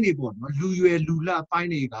အပိုင်းတွေပေါ့နော်လူရွယ်လူလက်အပိုင်း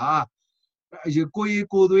တွေက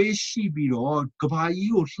ကိုသွေးရှိပြီးတော့ကဘာ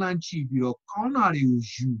ကြီးကိုလှမ်းကြည့်ပြီးတော့ကောင်းတာတွေကို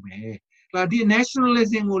ယူမယ်ဟလာဒီ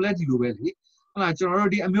nationalism ကိုလည်းဒီလိုပဲလေဟလာကျွန်တော်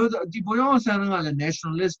တို့ဒီအမျိုးဒီဘိုးရောဆန်းကလည်း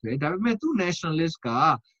nationalist ပဲဒါပေမဲ့သူ nationalist က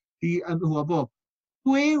ဒီဟိုပေါ့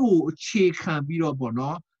သွေးကိုအခြေခံပြီးတော့ပေါ့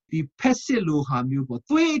နော်ဒီ passive လိုဟာမျိုးပေါ့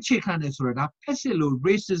သွေးအခြေခံတယ်ဆိုတာဒါ passive လို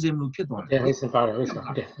racism လို့ဖြစ်သွားတယ် racism ပါတယ်ဟုတ်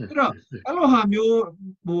တယ်အဲ့တော့အဲ့လိုဟာမျိုး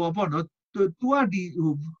ဟိုပေါ့နော်သူကဒီ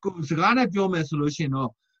ဟိုစကားနဲ့ပြောမယ်ဆိုလို့ရှိရင်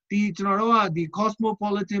တော့ဒီကျွန်တော်တို့ကဒီ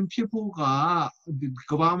cosmopolitan ဖြစ်ဖို့က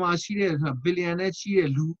ကမ္ဘာမှာရှိတဲ့ billion နဲ့ရှိတဲ့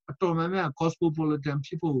လူအတော်များများ cosmopolitan ဖြ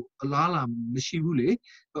စ်ဖို့အလားအလာမရှိဘူးလေ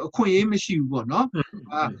အခွင့်အရေးမရှိဘူးပေါ့နော်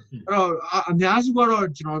အဲ့တော့အများစုကတော့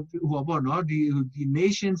ကျွန်တော်ဟိုပေါ့နော်ဒီ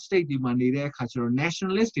nation state တွေမှာနေတဲ့အခါကျတော့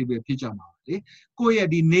nationalist တွေပဲဖြစ်ကြမှာလေကိုယ့်ရဲ့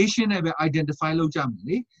ဒီ nation နဲ့ပဲ identify လုပ်ကြမယ်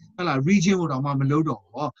လေဟုတ်လား region ကိုတော့မလုပ်တော့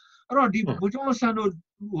ဘူးအဲ့တော့ဒီဘိုးကျော်ဆန်းတို့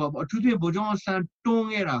ဟိုအထူးသဖြင့်ဘိုးကျော်ဆန်းတွန်း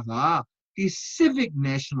ခဲ့တာကဒီ civic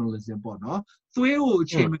nationalism ပေါ့နော်သွေးကိုအ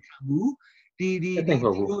ခြေမခံဘူးဒီ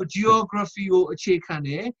geography ကိုအခြေခံတ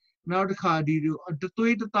ယ်နောက်တစ်ခါဒီ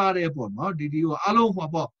သွေးတသားတဲ့ပေါ့နော်ဒီဟိုအလုံးဟော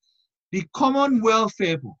ပေါ့ဒီ common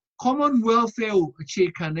welfare ပေါ့ common welfare ကိုအခြေ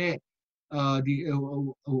ခံတဲ့ဒီ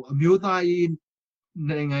ဟိုအမျိုးသားရေး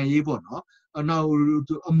နိုင်ငံရေးပေါ့နော်နောက်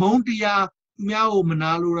အမုန်းတရားသူများကိုမ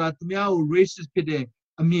နာလိုတာသူများကို racist ဖြစ်တဲ့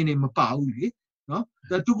အမြင်တွေမပါဘူးလေနော်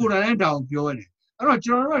ဒါသူကိုယ်တိုင်ဒါကိုပြောရတယ်အဲ့တော့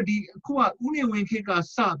ကျွန်တော်တို့ဒီအခုကဦးနေဝင်းခေတ်က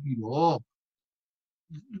စပြီးတော့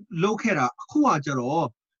လုပ်ခဲ့တာအခုကကျတော့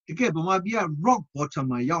တကယ်ဗမာပြည်က rock bottom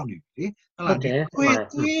မှာရောက်နေပြီလေဟုတ်လား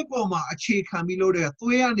သွေးပေါ်မှာအခြေခံပြီးလုပ်တဲ့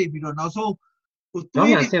သွေးကနေပြီးတော့နောက်ဆုံးဟို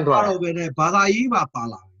သွေးဆင်းသွားတော့ပဲနဲ့ဘာသာရေးပါ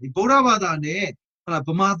လာတယ်ဒီဗုဒ္ဓဘာသာနဲ့ဟုတ်လားဗ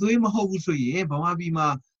မာသွေးမဟုတ်ဘူးဆိုရင်ဗမာပြည်မှာ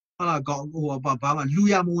ဟုတ်လားကောင်းဟိုဘာမှလူ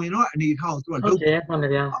ရမဝင်တော့အနေထားကိုသူကလုပ်တယ်မှန်တ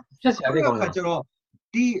ယ်ဗျာဖြစ်စရာလေးကောင်းတယ်ကျတော့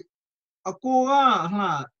ဒီအကိုကဟုတ်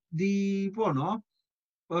လားဒီပေါ့နော်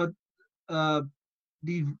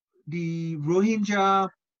ဒီ Rohingya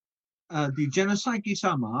ဒီ genocide ကိစ္စ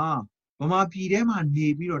မှာဗမာပြည်ထဲမှာနေ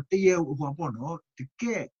ပြီးတော့တရေဟိုပေါ့နော်တက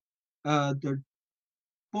ယ်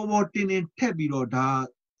ပေါ်တင်ထက်ပြီးတော့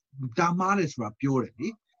ဒါမားတယ်ဆိုတာပြောတယ်လေ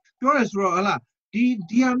ပြောတယ်ဆိုတော့ဟလာဒီ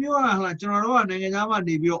ဟာမျိုးကဟလာကျွန်တော်တို့ကနိုင်ငံသားမှာ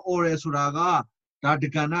နေပြီးတော့ oral ဆိုတာကဒါတ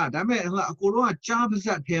က္ကနာဒါပေမဲ့ဟလာအကိုတို့ကကြားပါဇ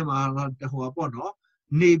က်ထဲမှာဟိုပေါ့နော်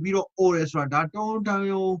နေပြီးတော့ oral ဆိုတာဒါတောင်းတ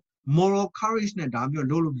ရုံ moral courage နဲ့ဒါမျိုး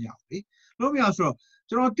လုပ်လို့မရဘူးလေလုပ်မရဆိုတော့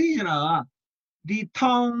ကျွန်တော်သိရတာကဒီ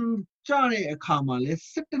ထောင်ကြတဲ့အခါမှာလဲ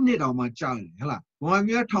17နှစ်တောင်မှကြာတယ်ဟဲ့လား我别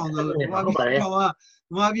唱的，我别唱啊，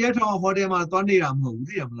我别唱好的嘛，当地人嘛，无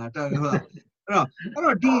的嘛，这个，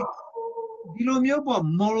ဒီလိုမျိုးပေါ့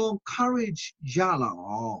moral courage ရလာ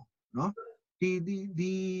အောင်နော်ဒီ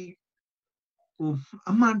ဟို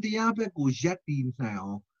အမှန်တရားဘက်ကိုရပ်တည်နိုင်အော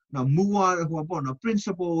င်နော်မူဝါဒဟိုပေါ့နော်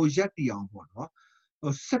principle ကိုရပ်တည်အောင်ပေါ့နော်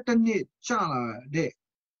ဟို17နှစ်ကြာလာတဲ့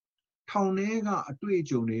ထောင်ထဲကအတွေ့အ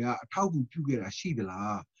ကြုံတွေကအထောက်အကူပြုခဲ့တာရှိသ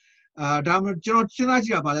လားဒါမှကျွန်တော်စဉ်းစားကြ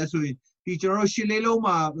ည့်တာပါလဲဆိုရင်ဒီကျွန်တော်တို့ရှစ်လေးလုံး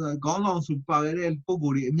မှာခေါင်းဆောင်စုပါခဲ့တဲ့ပုံ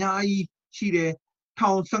ကိုယ်တွေအများကြီးရှိတယ်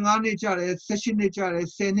ထောင်15နှစ်ကြာတယ်18နှစ်ကြာတယ်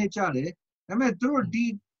10နှစ်ကြာတယ်ဒါပေမဲ့သူတို့ဒီ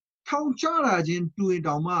ထောင်ကျလာခြင်းတူရင်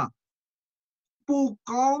တောင်မှပို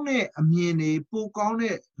ကောင်းတဲ့အမြင်တွေပိုကောင်း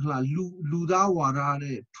တဲ့ဟလာလူသားဝါဒ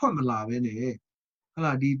နဲ့ထွက်မလာပဲနဲ့ဟ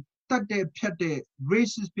လာဒီတတ်တဲ့ဖြတ်တဲ့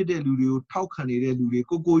racist ဖြစ်တဲ့လူတွေကိုထောက်ခံနေတဲ့လူတွေ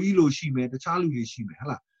ကိုကြီးလို့ရှိမယ်တခြားလူတွေရှိမယ်ဟ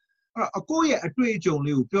လာအဲ့တော့အကိုရဲ့အတွေ့အကြုံ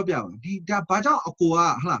လေးကိုပြောပြပါဒီဒါဘာကြောင့်အကိုက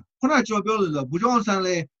ဟလာခုနကျွန်တော်ပြောလို့ဆိုဘူကျောင်းဆန်း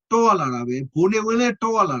လဲတောရလာတာပဲဘိုးနေဝင်လဲ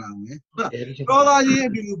တောရလာတာပဲတောသားကြီး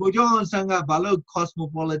အတူဘူကျောင်းဆန်းကဘာလို့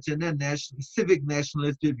cosmopolitan နဲ့ national civic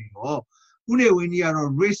nationalist ဖြစ်ပြီးတော့ဦးနေဝင်းကြီးကတော့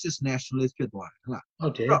racist nationalist ဖြစ်သွားတယ်ဟုတ်လားဟု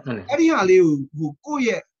တ်တယ်အဲ့ဒီဟာလေးကိုကိုယ့်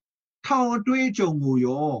ရဲ့ထောင်အတွေ့အကြုံကို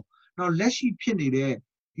ရောနောက်လက်ရှိဖြစ်နေတဲ့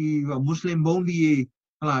ဒီမွတ်စလင်ဘုန်းကြီး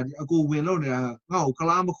ဟုတ်လားအကိုဝင်လို့နေတာငါ့ကိုက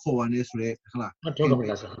လားမခေါ်ပါနဲ့ဆိုတဲ့ဟုတ်လားဟုတ်တယ်ဟုတ်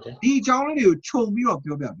လားဆိုတယ်ဒီအကြောင်းလေးတွေကိုခြုံပြီးတော့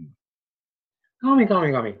ပြောပြပြီကောင်းပြီဟို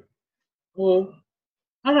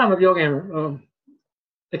အဲ့ဒါမပြောခင်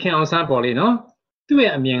တခင်အောင်ဆန်းပေါ်လေးနော်သူ့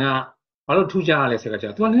ရဲ့အမြင်ကဘာလို့ထူးခြားရလဲဆိုတော့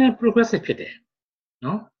သူကနည်းနည်း progressive ဖြစ်တယ်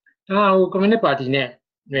နော်ဒါဟို communist party နဲ့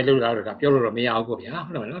နယ်လို့လာတော့ပြောလို့တော့မရဘူးပေါ့ဗျာ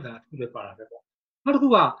ဟုတ်တယ်မနော်ဒါသူလည်းပါတာပဲပေါ့နောက်တစ်ခု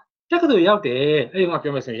ကတက္ကသိုလ်ရောက်တယ်အဲ့ဒီက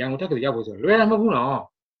ပြောမယ်ဆိုရင်ရန်ကုန်တက္ကသိုလ်ရောက်ဖို့ဆိုလွယ်တာမဟုတ်ဘူးနော်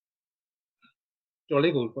တော်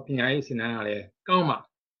လေးကိုပညာရေးစီမံရလဲကောင်းမှ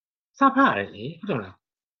စဖတ်ရတယ်လေဟုတ်တယ်မလား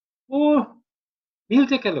ဟိုမီလ်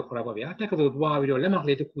တက်ကလို့ခေါ်တာပေါ့ဗျာတက္ကသိုလ်သွားပြီးတော့လက်မှတ်က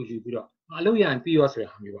လေးတစ်ခုယူပြီးတော့အလုပ်ရရင်ပြီးရောဆိုတဲ့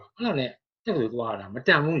ဟာမျိုးပါအဲ့ဒါနဲ့တက္ကသိုလ်သွားရတာမတ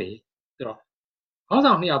န်ဘူးလေဆိုတော့ခေါင်း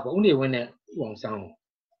ဆောင်နှစ်ယောက်ပေါ့ဦးနေဝင်းနဲ့ဦးအောင်ဆန်းကို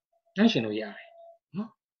နှိုင်းရှင်လို့ရတယ်နော်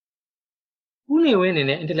ဦးနေဝင်းအနေ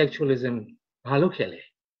နဲ့ intellectualism ဘာလုပ်ခဲ့လဲ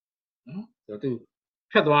နော်ဆိုတော့သူ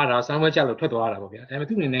ဖျက်သွားတာစမ်းဝဲကြလို့ထွက်သွားတာပေါ့ဗျာဒါပေမဲ့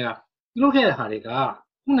သူ့အနေနဲ့ကသူလုပ်ခဲ့တဲ့ဟာတွေက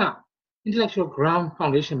ခုန intellectual ground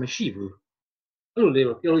foundation မရှိဘူးအဲ့လိုလေး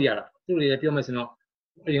ကိုပြောလို့ရတာသူတွေလည်းပြောမယ်ဆိုတော့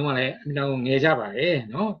အရင်ကလည်းအများကြီးငယ်ကြပါတယ်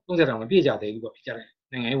နော်30တောင်မပြည့်ကြသေးဘူးပေါ့ဖြစ်ကြတယ်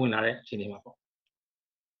နိုင်ငံရေးဝင်လာတဲ့အချိန်တွေမှာပေါ့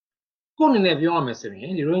ကိုယ်အနေနဲ့ပြောရမယ်ဆိုရ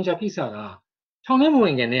င်ဒီ Ranger ကိစ္စကထောင်ထဲမဝ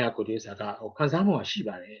င်ခင်တည်းကကိုဒီစာကဟိုခံစားမှုရှိ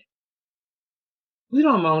ပါတယ်ဦး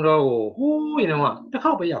တော်မောင်တော်ကိုဟိုးရင်တော့တစ်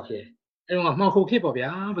ခေါက်ပဲရောက်ခဲ့အဲ့တော့မှောင်ခုတ်ဖြစ်ပေါ့ဗျာ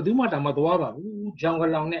ဘယ်သူမှတောင်မသွားပါဘူးကြောင်က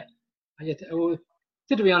လောင်နဲ့ဟိုစ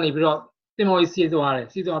စ်တွေကနေပြီးတော့တင်မော်ကြီးစီးသွားတယ်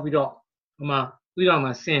စီးသွားပြီးတော့ဟိုမှာဦးတော်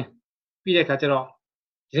မှာဆင်းပြီးတဲ့ခါကျတော့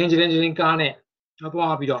ချင်းကားနဲ့တော့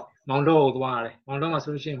သွားပြီးတော့မောင်တော်ကိုသွားရတယ်မောင်တော်မှာ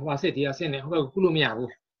ဆိုလို့ရှိရင်ဟိုကစစ်တီးကဆင်းနေဟိုဘက်ကိုကူးလို့မရဘူး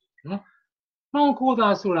နော်မှောင်ခိုးတာ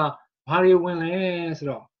ဆိုတာဘာတွေဝင်လဲဆို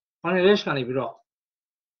တော့ဘန်ဂလားဒေ့ရှ်ကနေပြီးတော့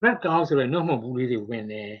red cow ဆိုတဲ့နှုတ်မှုဘူးလေးတွေဝင်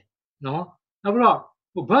တယ်နော်နောက်ပြီးတော့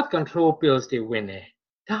ဟို birth control pills တွေဝင်တယ်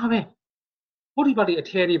ဒါပဲဟိုဒီပါတီအ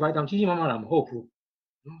ထည်တွေဘာတောင်ကြီးကြီးမားမားတာမဟုတ်ဘူး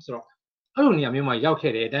နော်ဆိုတော့အဲ့လိုနေရာမျိုးမှာရောက်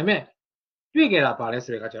ခဲ့တယ်ဒါပေမဲ့တွေ့ခဲ့တာပါလဲ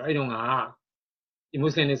ဆိုတဲ့အခါကျတော့အဲ့တုန်းကဒီမွ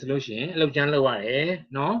တ်စလင်တွေဆိုလို့ရှိရင်အလုပ်ကျန်းလုပ်ရတယ်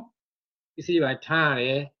နော်ပစ္စည်းပဲထားရတ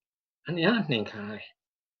ယ်အနှင်ခံရတယ်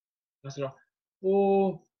နော်ဆိုတော့ဟို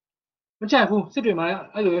မကြိုက်ဘူးစစ်တွေမှာ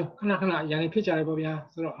အဲ့လိုခဏရန်နေဖြစ်ကြတယ်ပေါ့ဗျာ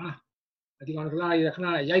ဆိုတော့ဒီကောင်ကလာရခဏ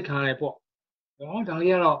ရိုက်ခံရတယ်ပေါ့နော်ဒါ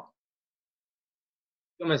လေးကတော့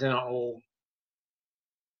ပြောမယ်ဆိုရင်ဟို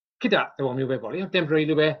ခိတ္တသဘောမျိုးပဲပေါ့လေ temporary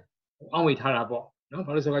လိုပဲအောင်းဝေထားတာပေါ့နော်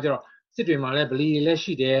ဘာလို့ဆိုတော့ကျတော့စစ်တွေမှာလည်းဗလီတွေလည်း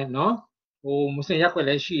ရှိတယ်နော်ဟိုမွတ်စလင်ရက်ွက်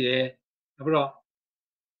လည်းရှိတယ်နောက်ပြီးတော့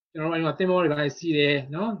ကျွန်တော်တို့အဲ့မှာတင်မောတွေလည်းစီးတယ်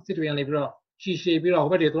နော်စစ်တွေကနေပြီးတော့ရှည်ပြီးတော့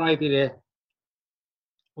ဟိုဘက်တွေသွားလိုက်သေးတယ်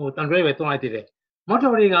ဟိုတန်တွဲပဲသွားလိုက်သေးတယ်မော်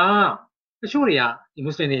တော်တွေကတချို့တွေကဒီ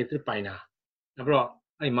မွတ်စလင်တွေပိုင်တာနောက်ပြီးတော့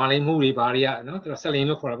အဲ့မာလိန်မှုတွေဘာတွေကနော်သူတို့ဆက်လင်း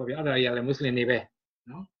လို့ခေါ်တာပေါ့ဗျာအဲ့ဒါတွေကလည်းမွတ်စလင်တွေပဲ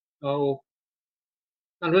နော်ဟို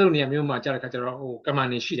တန်တွဲလိုနေရာမျိုးမှာကြားတဲ့ခါကျတော့ဟိုကမန်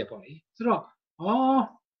နေရှိတယ်ပေါ့လေဆိုတော့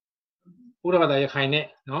ဘုရားဘာသာရခိုင်နဲ့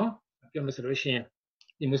နော်ပြောမယ်ဆိုလို့ရှိရင်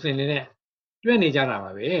ဒီမွတ်စလင်တွေနဲ့တွဲနေကြတာ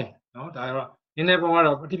ပါပဲနော်ဒါကတော့နည်းနည်းပုံက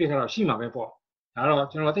တော့အတိအကျကတော့ရှိမှာပဲပေါ့ဒါတော့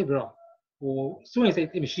ကျွန်တော်သိပြီးတော့ဟိုစိုးရိမ်စိတ်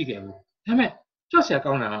သိမရှိခဲ့ဘူးဒါပေမဲ့ကြောက်စရာ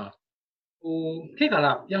ကောင်းတာဟိုခေတ်ကာလ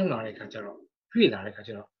ပြောင်းလာတဲ့ခါကျတော့တွေ့လာတဲ့ခါ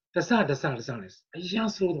ကျတော့တစနဲ့အရန်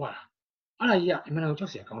ဆိုးသွားတာအဲ့ဒါကြီးကအမှန်တော့ကြော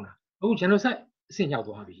က်စရာကောင်းတာအခုဂျန်နိုဆိုက်အဆင့်ရောက်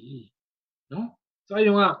သွားပြီနော်ဆို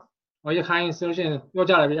တော့ဟိုရခိုင်ဆိုလို့ရှိရင်ပြော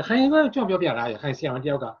ကြတယ်ဗျရခိုင်ကကြောက်ပြောပြတာရခိုင်ဆရာမတ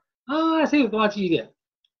ယောက်ကစိတ်သွားကြည့်တဲ့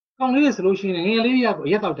ကောင်းလေးတွေဆိုလို့ရှိရင်ငယ်လေးရ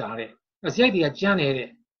က်တော့တာတဲ့ဇိုက်တွေကကျန်းနေတဲ့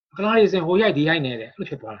ကလားရည်စင်ဟိုရိုက်ဒီရိုက်နေတဲ့အဲ့လို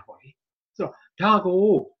ဖြစ်သွားတာပေါ့လေဆိုတော့ဒါကို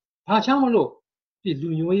ဘာချမ်းမလို့ဒီလူ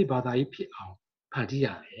မျိုးရေးဘာသာရေးဖြစ်အောင်ဖန်တီးရ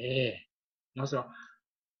တယ်နော်ဆိုတော့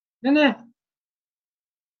နည်းနည်း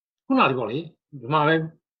ခုနကပေါ့လေဒီမှာပဲ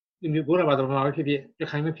ဒီဘိုးတော်ဘာတော်မှာပဲဖြစ်ဖြစ်တ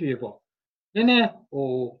ခိုင်ပဲဖြစ်ဖြစ်ပေါ့နည်းနည်းဟို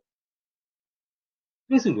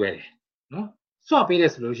ပြည့်စုံလွယ်တယ်နော်စွပေးတ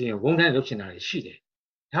ယ်ဆိုလို့ရှိရင်ဝန်ထမ်းလုပ်ချင်တာတွေရှိတယ်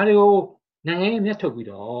ဒါတွေကိုနိုင်ငံရေးမျက်ထုတ်ပြီး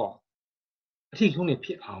တော့အထီးကုန်းတွေဖြ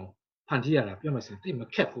စ်အောင်ဖန်တီးရတာပြောမှဆိုတိတ်မ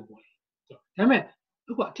ခက်ဘူးပေါ့လေဒါပေမဲ့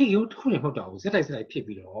အခုအထီးကုန်းတစ်ခုနေမဟုတ်တော့ဘူးစက်တိုက်ဖြစ်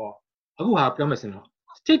ပြီးတော့အခုဟာပြောမှဆိုတော့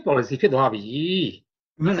state policy ဖြစ်သွားပြီ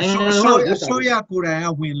ဆိုရကိုယ်တိုင်က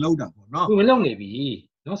ဝင်လောက်တာပေါ့နော်ဝင်လောက်နေပြီ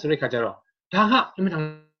နော်ဆိုတဲ့ခါကျတော့ဒါကအမှန်တ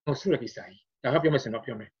န်ဆိုရကိစ္စကြီးဒါကပြောမှဆိုတော့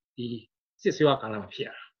ပြောမယ်ဒီစစ်ဆွေးရကာလမှာဖြစ်ရ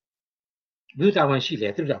တာလူတာဝန်ရှိတ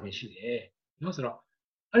ယ်သူတာဝန်ရှိတယ်နော်ဆိုတော့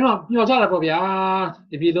အဲ့တော့ညှော်ကြတာပေါ့ဗျာ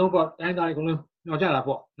ဒီပြည်လုံးပေါ့တိုင်းသားတွေကုန်လုံးညှော်ကြတာ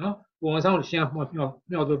ပေါ့နော်ပုံအောင်ဆောင်ရှင်းညှော်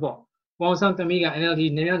လို့ပေါ့ပုံအောင်ဆောင်သမီးက NLD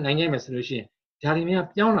နေရနိုင်ခဲ့မယ်ဆိုလို့ရှိရင်ဒါတွေများ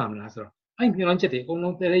ပြောင်းလာမလားဆိုတော့အဲ့မျှော်လင့်ချက်တွေအကုန်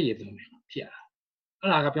လုံးတဲရဲရည်တယ်ဖြစ်ရတာအဲ့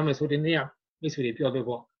ဒါကပြောမယ်ဆိုတဲ့နေ့ကမိတ်ဆွေတွေပြောလို့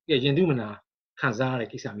ပေါ့ရင်သူမနာခံစားရတဲ့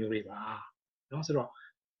ကိစ္စမျိုးတွေပါနော်ဆိုတော့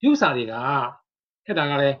ဒီဥစ္စာတွေကခက်တာ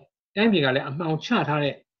ကလည်းတိုင်းပြည်ကလည်းအမှောင်ချထား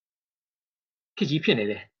တဲ့ခေတ်ကြီးဖြစ်နေ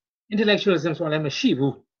တယ် intellectualism ဆိုတာလည်းမရှိ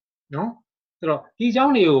ဘူးနော်ဆိုတော့ဒီအကြော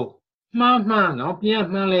င်းတွေကိုမှားနော်ပြန်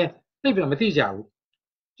မှန်းလဲသိပ်ပြီးမသိကြဘူး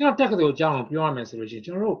ကျွန်တော်တက်ကတူအကြောင်းကိုပြောရမယ်ဆိုလို့ရှိရင်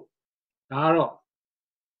ကျွန်တော်တို့ဒါကတော့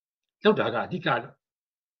လောက်တာကအဓိကဒေါ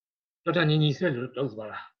က်တာညီဆွဲလို့လောက်သွား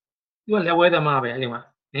တာသူကလက်ဝဲသမားပဲအဲ့ဒီမှာ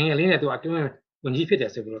ငငယ်လေးနဲ့သူအတွင်းဝင်ကြီးဖြစ်တ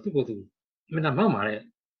ယ်ဆိုပြီးတော့သူ့ကိုယ်သူအမှန်တမောက်မာတဲ့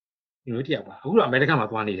မျိုးတစ်ယောက်ပါအခုတော့အမေရိကန်မှာ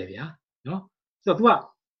သွားနေတယ်ဗျာနော်ဆိုတော့သူက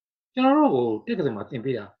ကျွန်တော်တို့ကိုတက်ကတူမှာသင်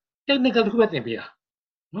ပေးတာ technical တစ်ခုပဲသင်ပေးတာ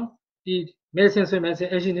နော်ဒီ medicine ဆို medicine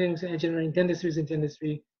engineering dentistry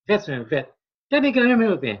dentistry vet ဆို vet technical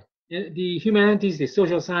မျိုးသင်ဒီ humanities တွေ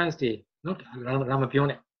social science တွေနော်ဒါမပြော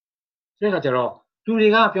နဲ့ဆိုတော့ကျတော့လူတွေ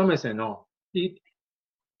ကပြောမယ်ဆိုရင်တော့ဒီ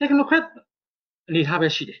technocrat အနေထားပဲ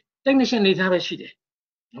ရှိတယ် technician အနေထားပဲရှိတယ်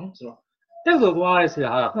နော်ဆိုတော့တက်ဆိုသွားရဲဆိုတာ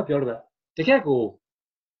ဟာဖတ်ပြောလို့ပဲတကယ်ကို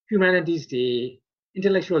humanities တွေ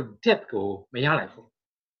intellectual depth ကိုမရနိုင်ဘူး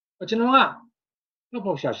ကျွန်တော်က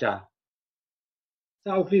တော့ရှာစာ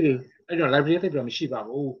အုပ်လေးတွေအဲ့တော့ library တိတ်တော့မရှိပါ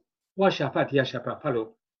ဘူးဟိုကရှာဖတ်တရားရှာဖတ်လို့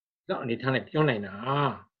တော့အနေထားနဲ့ပြောနိုင်တာ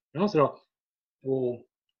နော်ဆိုတော့ဟို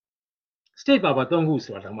state power 3ခု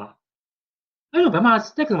ဆိုတာတော့မှအဲ့တော့ဗမာ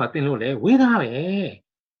state ကမှတင်လို့လေဝေးသားပဲ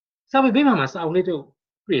စာပေပေးမှာစာအုပ်လေးတို့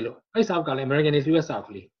တွေ့လို့အဲ့စာအုပ်ကလည်း American Institute စာအု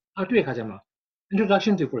ပ်လေးတွေ့ခါကျမှ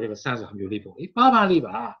introduction to political science ဆိုမျိုးလေးပေါ့လေပါလေး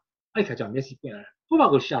ပါအဲ့ခါကျမျက်စိပွင့်လာတာကိုယ့်ဘာ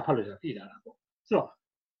ကိုရှာဖတ်လို့ဆိုတာသိလာတာပေါ့ဆိုတော့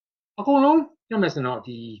အကုန်လုံးပြောမယ်ဆိုတော့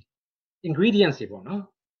ဒီ ingredients တွေပေါ့နော်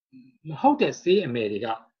မဟုတ်တဲ့ဆေးအမယ်တွေက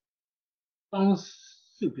ပေါင်း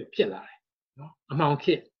စုပြဖြစ်လာတယ်နော်အမှောင်ခ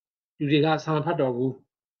စ်လူတွေကဆောင်းဖတ်တော်ဘူး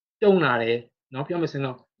တုံလာတယ်နော်ပြောမယ်ဆို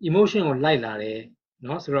တော့ emotion ကိုလိုက်လာတယ်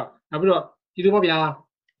နော်ဆိုတော့နောက်ပြီးတော့ဒီလိုပေါ့ဗျာ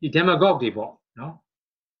ဒီ demagogue တွေပေါ့နော်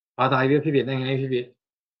ဘာသာရေးဖြစ်ဖြစ်နိုင်ငံရေးဖြစ်ဖြစ်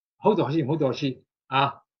ဟုတ်တော်ရှိမဟုတ်တော်ရှိ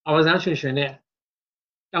အဝဇန်းရှင်နဲ့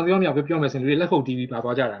တောင်ပြောမြောက်ပြောမယ်ဆိုရင်လူတွေလက်ခုပ်တီးပြီးပါ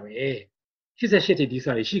သွားကြတာပဲ88တိဒီ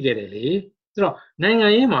စာတွေရှိခဲ့တယ်လေဆိုတော့နိုင်ငံ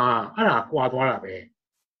ရေးမှာအဲ့ဒါကွာသွားတာပဲ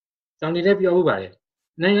တောင်နေလည်းပြောဖို့ပါတယ်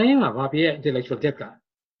နိုင်ငံရေးမှာဘာဖြစ်ရဲ့ intellectual depth က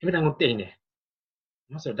အင်မတန်ကိုတိမ်တယ်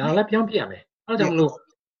နော်ဆိုတော့ဒါလည်းပြောင်းပြရမယ်အဲ့ဒါကြောင့်မလို့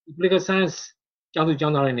political science ကျောင်းသူကျော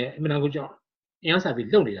င်းသားတွေနဲ့အင်မတန်ကိုကြောင်းအင်အားစာပြီး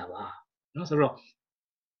လုပ်နေတာပါနော်ဆိုတော့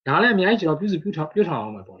ဒါလည်းအများကြီးကျွန်တော်ပြုထောင်အော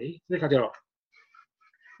င်မှာပေါ့လေဒီခါကျတော့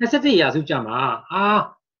27ရာစုကြာမှာ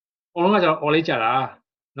အလုံးကကျတော့ all လေးကြာတာ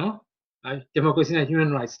နော် democracy နဲ့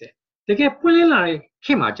human rights တဲ့တကယ်ပွင့်လင်းလာတဲ့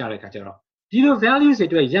ခေတ်မှာကြာတဲ့ခါကျတော့ဒီလို values တွေ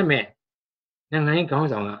အတွက်ရက်မဲ့နိုင်ငံရေးခေါင်း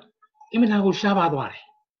ဆောင်ကအင်မတန်ကိုရှားပါသွားတယ်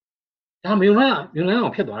ဒါမြုံလန်းအော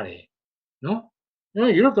င်ဖြစ်သွားတယ်နော်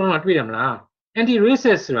ယူရိုပမှာတွေ့တယ်မလား anti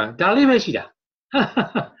racist ဆိုတာဒါလေးပဲရှိတာ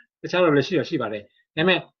တခြားတော့လည်းရှိပါတယ်ဒါပေ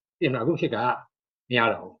မဲ့ပြင်လာအခုခေတ်ကမရ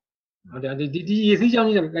တော့ဘူးဒီရေစီးကြောင်း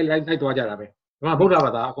ကြီးလိုက်သွားကြတာပဲဒီမှာဗုဒ္ဓ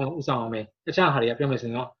ဘာသာအကုန်လုံးဥဆောင်အောင်ပဲတခြားဟာတွေကပြောမယ်ဆို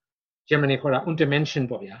ရင်တော့ Germany ခေါ်တာ Untermenschen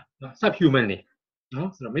ပေါ့ဗျာနော် subhuman တွေနော်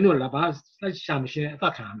ဆိုတော့မင်းတို့လာဘာလိုက်ရှာမရှင်းအသ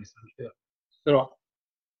က်ခံရမယ်ဆိုတော့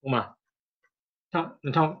ဟိုမှာ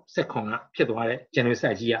2019ကဖြစ်သွားတဲ့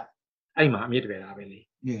genocide ကြီးကအဲ့မှာအမြင့်တွေလာပဲလေ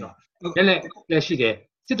လည်းရှိတယ်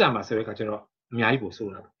စစ်တပ်မှာဆိုတဲ့အခါကျတော့အများကြီးပို့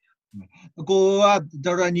ဆိုးတာအကိုက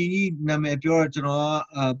ဒေါက်တာညီကြီးနာမည်ပြောတော့ကျွန်တော်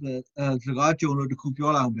စကားကြုံလို့တခုပြော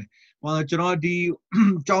လာအောင်ပဲကျွန်တော်ဒီ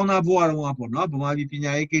ကျောင်းသားဘဝတော့ပေါ့နော်ဗမာပြည်ပ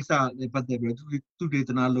ညာရေးကိစ္စနဲ့ပတ်သက်ပြီးတော့သူဒေသ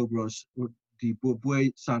နာလုပ်ပြီးတော့ဒီပွဲ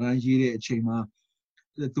စာတမ်းရေးတဲ့အချိန်မှာ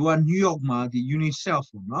သူက New York မှာဒီ UNICEF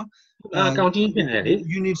ပေါ့နော်accounting ဖြစ်နေတယ်လေ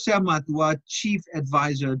UNICEF မှာသူက Chief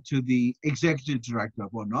Advisor to the Executive Director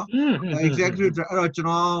ပေါ့နော် Executive အဲ့တော့ကျွန်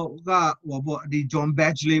တော်ကဟိုပေါ့ဒီ John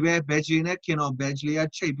Badgley ပဲ Badgley နဲ့ခင်တော် Badgley က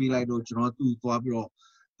ချိန်ပေးလိုက်တော့ကျွန်တော်သူ့သွားပြီးတော့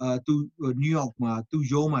သူ New York မှာသူ့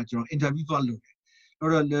ရုံးမှာကျွန်တော် interview သွားလုပ်တယ်အဲ့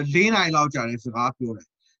တော့4နိုင်လောက်ကြာတယ်စကားပြောတယ်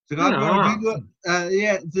စကားပြော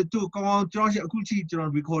ဒီသူကောင်းကျွန်တော်အခုချိန်ကျွန်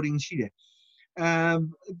တော် recording ရှိတယ်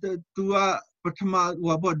သူက Patama,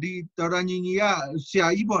 Wabodi, Tarania,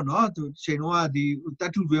 Siaibono, to Chenoa, the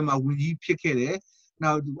Tatu Vema, we pick it.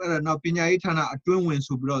 Now, Pinaitana, a twin wins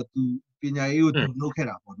who brought to Pinaio to look it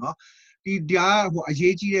up, no? The Dia, who a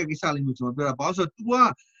JG is selling with one, but also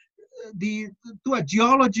to a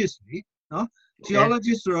geologist, no?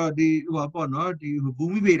 Geologists are the Wapono, the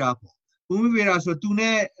Bumi Vera. Bumi Vera, so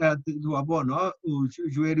Tune, Wapono, who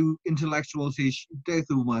intellectuals, take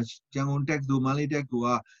too much, Jangon take the Mali take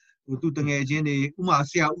to tu tenge jene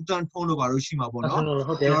umasia utan phono baro shima bono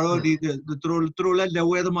jaro di tro le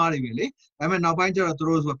lewe the mari bele ame now bain jaro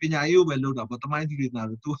tro so pinya yu be lo da ba tamai ti na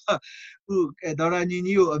tu dara ni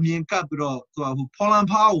ni yo amien kap bi ro tu hu pholan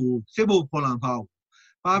pha wo sit bo pholan pha wo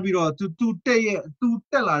pha bi ro tu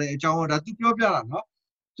tet la de a chaung da tu pyo pya la no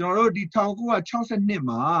jaro di 1962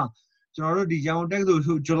မှာကျွန်တော်တို့ဒီရန်ကုန်တက္ကသိုလ်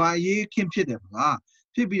ဆိုဇူလိုင်ရေးခင်းဖြစ်တယ်မလား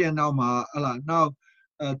ဖြစ်ပြီးတဲ့နောက်မှာဟလာနောက်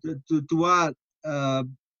သူက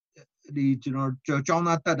ဒီကျွန်တော်ကျောင်း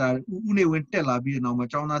သားတက်တာဥနေဝင်တက်လာပြီးတဲ့နောက်မှာ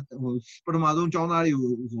ကျောင်းသားဟိုပထမဆုံးကျောင်းသားတွေ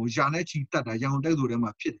ကိုဟိုယာနဲ့ချီတက်တာရန်ကုန်တက္ကသိုလ်ထဲ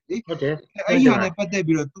မှာဖြစ်တယ်လေဟုတ်တယ်အဲ့ဒီဟာနဲ့ပတ်သက်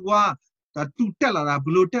ပြီးတော့ तू ကဒါသူတက်လာတာဘ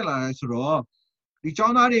ယ်လိုတက်လာလဲဆိုတော့ဒီကျော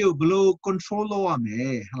င်းသားတွေကိုဘယ်လို control လုပ်ရမလဲ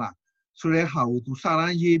ဟလားဆိုတဲ့ဟာကို तू စာတ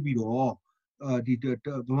မ်းရေးပြီးတော့ဒီ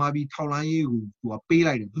ဗမာပြည်ထောက်လိုင်းရေးကို तू ကပေး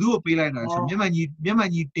လိုက်တယ်ဘယ်သူ့ကိုပေးလိုက်တာဆိုမျက်မှန်ကြီးတ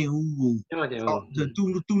င်ဦးကို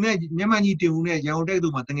သူနဲ့မျက်မှန်ကြီးတင်ဦးနဲ့ရန်ကုန်တက္ကသို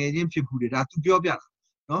လ်မှာတငယ်ချင်းဖြစ်ဘူးတယ်ဒါ तू ပြောပြတာ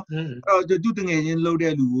နော်အဲ့တော့သူတငယ်ချင်းလှုပ်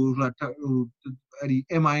တဲ့လူကိုဟိုအဲ့ဒီ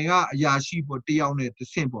MI ကအရာရှိပေါ့တယောက်နဲ့တ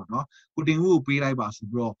ဆင့်ပေါ့နော်ကိုတင်ဦးကိုပေးလိုက်ပါဆို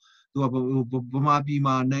ပြီးတော့သူကဗမာပြည်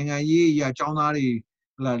မှာနိုင်ငံရေးအရာចောင်းသားတွေ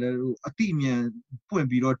ဟလာအတိအမြန်ပွင့်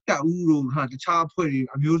ပြီးတော့တက်ဦးတို့ဟာတခြားအဖွဲ့တွေ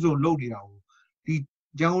အမျိုးစုံလုပ်နေတာကိုဒီ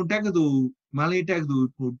ရန်ကုန်တက္ကသိုလ်မန္တလေးတက္ကသိုလ်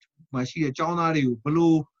မှာရှိတဲ့ចောင်းသားတွေကိုဘ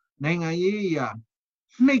လို့နိုင်ငံရေးအရာ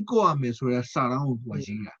နှိပ်ကောက်ရမယ်ဆိုတဲ့စာတမ်းကိုသူက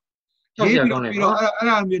ရေးတာရေးပြီးတော့အဲ့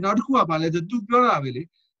ဒါမျိုးနောက်တစ်ခုကဘာလဲဆိုသူပြောတာပဲလေ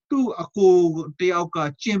သူ့အကိုတယောက်က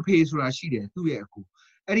ကျင်ဖေဆိုတာရှိတယ်သူ့ရဲ့အကို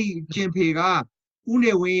အဲ့ဒီကျင်ဖေကဦး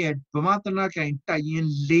နေဝင်းရဲ့ဗမာတနက်ကိုင်တိုက်ရင်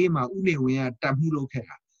၄မှာဦးနေဝင်းကတက်မှုလုပ်ခဲ့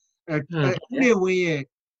တာဦးနေဝင်းရဲ့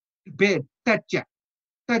ဘက်တက်ချက်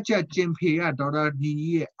ကျင်ဖေကဒေါက်တာညီ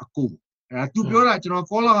ကြီးရဲ့အကိုအဲ့သူပြောတာကျွန်တော်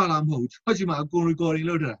follow လာမဟုတ်ဘူးချက်ချင်းမှာအကုန် recording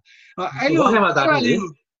လုပ်တာအဲ့လို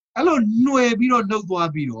နှွယ်ပြီးတော့လုပ်သွား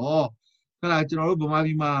ပြီးတော့ဟလာကျွန်တော်တို့ဗမာပြ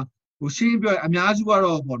ည်မှာဟိုရှင်းပြောအများစုက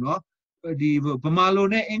တော့ပေါ့နော်ဒီဗမာလို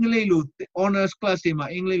နဲ့အင်္ဂလိပ်လို honors class တွေမှာ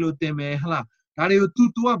အင်္ဂလိပ်လိုသင်မယ်ဟလားဒါတွေကို तू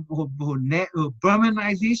ကဟို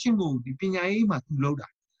Brahmanization ကိုဒီပညာရေးမှာ तू လုပ်တာ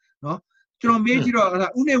နော်ကျွန်တော်မေးကြည့်တော့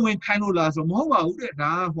ဥနေဝင်ခိုင်းလို့လားဆိုမဟုတ်ပါဘူးတဲ့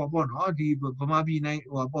ဒါဟိုပေါ့နော်ဒီဗမာပြည်နိုင်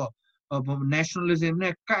ဟိုပေါ့ nationalism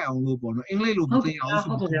နဲ့ကိုက်အောင်လို့ပေါ့နော်အင်္ဂလိပ်လိုမသင်အောင်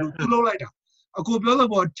ဆို तू လုပ်လိုက်တာအခုပြော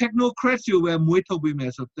လို့ပေါ့ technocrats ကိုပဲမွေးထုတ်ပေးမ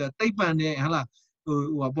ယ်ဆိုတိတ်ပံနဲ့ဟလား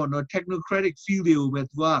ဟိုပေါ့နော် technocratic field တွေကိုပဲ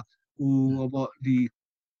तू ကဟိုပေါ့ဒီ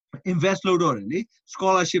invest လုပ်တော့တယ်လေ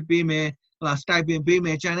scholarship ပေးမယ်ဟလာ stipend ပေးမ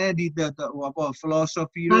ယ်ကျန်တဲ့ဒီဟိုပေါ့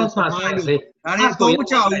philosophy တို့ mind တို့ဒါတွေတော့မ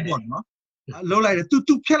ကြောက်ဘူးပေါ့နော်လုံးလိုက်တယ်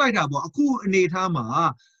သူဖြတ်လိုက်တာပေါ့အခုအနေထားမှာ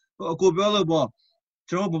အကိုပြောလို့ပေါ့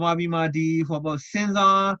ကျွန်တော်ဗမာပြည်မှာဒီဟိုပေါ့စဉ်း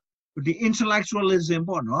စားဒီ intellectualism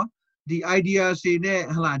ပေါ့နော်ဒီ ideas တွေနဲ့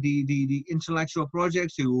ဟလာဒီ intellectual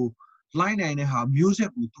projects တွေကို line နိုင်တဲ့ဟာ music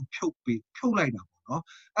ကိုသူဖြုတ်လိုက်တာပေါ့နော်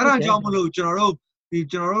အဲ့ဒါကြောင့်မလို့ကျွန်တော်တို့ဒီ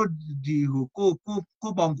ဟို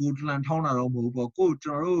ကိုပေါင်ကိုတလန်ထောင်းတာတော့မဟုတ်ဘူးပေါ့ကို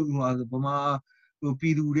ကျွန်တော်တို့ဟိုဗမာဟိုပြ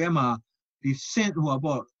ည်သူထဲမှာဒီစင့်ဟို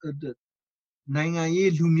ပေါ့နိုင်ငံ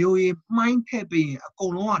ရေးလူမျိုးရေးမှိုင်းထည့်ပြီးရင်အကု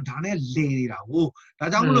န်လုံးကဒါနဲ့လဲနေတာဟိုဒါ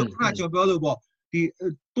ကြောင့်မလို့ခုနကကျွန်တော်ပြောလို့ပေါ့ဒီ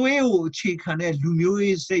သွေးကိုအခြေခံတဲ့လူမျိုး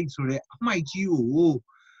ရေးစိတ်ဆိုတဲ့အမှိုက်ကြီးကို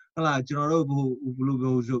ဟလာကျွန်တော်တို့ဟိုဘယ်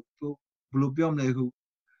လိုပြောမလဲဟို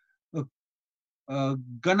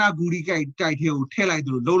ကနာဂူရီတိုက်ထဲကိုထည့်လိုက်သ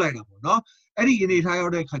လိုလှုပ်လိုက်တာပေါ့နော်အဲ့ဒီအနေထားရော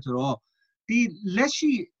က်တဲ့ခါကျတော့ဒီလက်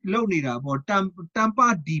ရှိလုပ်နေတာပေါ့တမ်ပါ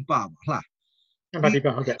ဒီပါဟလားတမ်ပါဒီ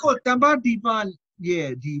ပါဟုတ်ကဲ့ကိုတမ်ပါဒီပါရဲ့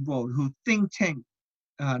ဒီပေါ့ဟို think tank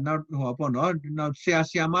နောက်ဟိုပေါ့နော်နောက်ဆ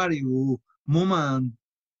ရာမတွေကိုမွမ်းမံ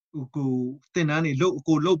ကိုတင်တန်းနေလု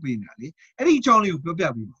ပ်ပေးနေတာလေအဲ့ဒီအကြောင်းလေးကိုပြောပြ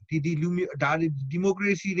ပေးပါဒီလူမျိုးဒါဒီမိုက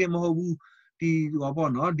ရေစီတွေမဟုတ်ဘူးဒီဟို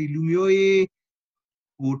ပေါ့နော်ဒီလူမျိုးရေး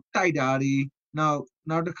ဟိုတိုက်တာတွေ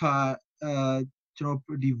နောက်တစ်ခါကျွန်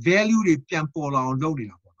တော်ဒီ value တွေပြန်ပေါ်လာအောင်လုပ်နေ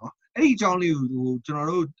တာပေါ့နော်အဲ့ဒီအကြောင်းလေးကိုကျွန်တော်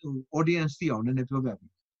တို့ audience သိအောင်နည်းနည်းပြောပြပေး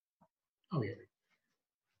ဟုတ်ကဲ့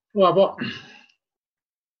ဟိုပါပေါ့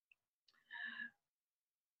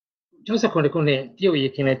ကျောင်းစခွန်တခုနဲ့တရုတ်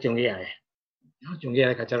ရေးခင်းနဲ့ကြုံခဲ့ရတယ်နော်ကြုံခဲ့ရ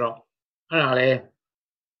တဲ့ခါကျတော့အဲ့ဒါလည်း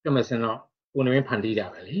ပြောမယ်ဆိုတော့ကိုနေမင်းဖန်တီးတာ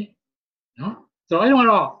ပဲလေနော်ဆိုတော့အဲ့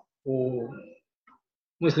တော့ဟို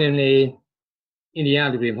မွတ်စလင်တွေအိန္ဒိယ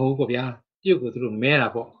လူတွေမဟုတ်ဘူးပေါ့ဗျာတရုတ်ကိုသူတို့မဲတာ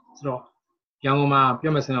ပေါ့ဆိုတော့ရန်ကုန်မှာ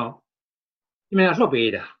ပြောမယ်ဆိုတော့ဒီမှာလှုပ်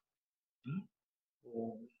ပေးတာဟို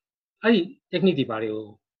အဲ့ဒီ technique တွေပါတွေကို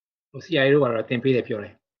CIA တို့ကတော့သင်ပေးတယ်ပြောတ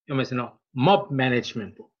ယ်ပြောမယ်ဆိုတော့ mob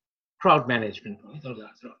management ပေါ့ crowd management ပေါ့ဟုတ်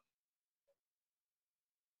လားဆိုတော့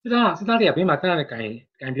စစ်သားတွေကဘေးမှာတက်တဲ့က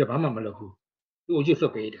န်ပြီးတော့ဘာမှမလုပ်ဘူးသူ့အကျိုးလွ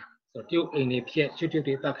တ်ပေးတာဆိုတော့တရုတ်အိမ်တွေဖြက်ချွတ်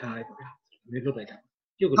တွေတက်ခံလိုက်ပေါ့ဗျာမျိုးလွတ်လိုက်တာတ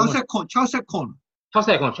ရုတ်က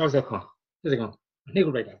60နှိပ်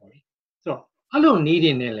လိုက်တာပေါ့လေဆိုတော့အဲ့လိုနေ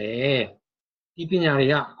နေနဲ့လေဒီပညာတွေ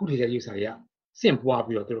ကအခုထိတဲ့ယူဆတွေကစင့်ပွား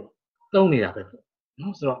ပြီးတော့သူတို့သုံးနေတာပဲပေါ့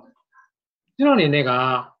နော်ဆိုတော့ကျွန်တော်အနေနဲ့က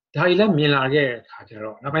ဒါကြီးလည်းမြင်လာခဲ့တဲ့ခါကျ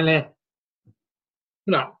တော့နောက်ပိုင်းလဲဟု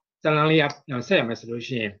တ်လားဇာလန်လေးဆက်ရမယ်ဆိုလို့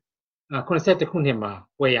ရှိရင်81ခုနှစ်မှာ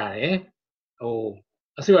ပွဲရတယ်ဟို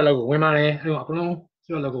အစိုးရလောက်ကိုဝင်ပါတယ်အဲ့တော့အကုန်လုံးအ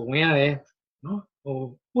စိုးရလောက်ကိုဝင်ရတယ်နော်ဟို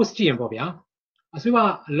post ကြည့်ရင်ပေါ့ဗျာအစိုးရ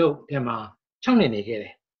အလုပ်ထဲမှာ6နှစ်နေခဲ့တ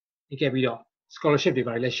ယ်နေခဲ့ပြီးတော့ scholarship တွေ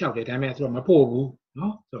ပါလည်းရှောက်တယ်ဒါပေမဲ့သူကမပို့ဘူး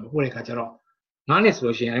နော်ဆိုတော့မပို့တဲ့ခါကျတော့9နှစ်ဆို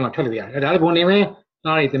လို့ရှိရင်အဲ့မှာထွက်လို့ရတယ်ဒါလည်းဘုံနေမဲ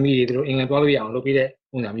သားတွေသမီးတွေသူတို့အင်္ဂလန်သွားလို့ရအောင်လုပ်ပေးတဲ့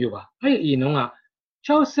ပုံစံမျိုးပါအဲ့ဒီအရင်တုန်းက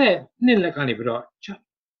60နှစ်လက်ကနေပြီးတော့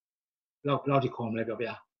လောက်ထိခေါ်မလဲပြော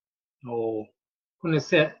ဗျာဟို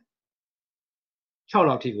86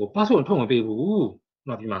လောက်ထိကို passport ထုတ်မပေးဘူး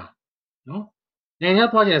တော့ဒီမှာနော်နိုင်ငံ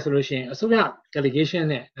သွားကြတယ်ဆိုလို့ရှိရင်အစိုးရ delegation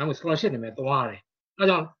နဲ့နောက်မှ scholarship တွေနဲ့သွားရတယ်အဲ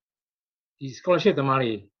ကြောင့်ဒီ scholarship သမား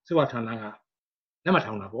တွေစိုးရဌာနကလက်မ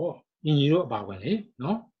ထောင်တာပေါ့ညီညီတို့အပါဝင်လေ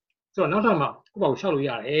နော်ဆိုတော့နောက်တော့မှကိုယ့်ဘာကိုရှောက်လို့ရ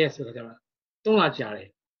တယ်ဆိုတော့ကျမှ3လကြာတယ်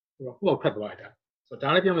ဆိုတော့ကိုယ့်ဘာထွက်သွားတာဆိုတော့ဒါ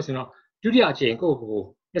လည်းပြောမယ်ဆိုတော့ဒုတိယအချိန်ကိုယ့်ကို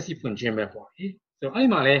မျက်စိဖွင့်ခြင်းပဲပေါ့လေဆိုတော့အဲ့ဒီ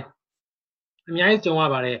မှာလည်းအများကြီးကြုံရ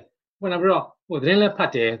ပါတယ်ဟိုနောက်ပြီးတော့ဟိုသတင်းလည်းဖ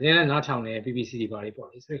တ်တယ်သတင်းလည်းနားထောင်တယ် BBC တွေပါလေပေါ့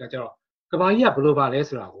လေဆိုတော့ကျတော့ကဘာကြီးကဘယ်လိုပါလဲ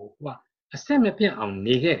ဆိုတာကိုဟိုကအဆက်မပြတ်အောင်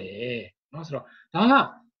နေခဲ့တယ်နော်ဆိုတော့ဒါက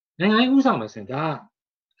နိုင်ငံရေးဥဆောင်မယ်ဆိုရင်ဒါ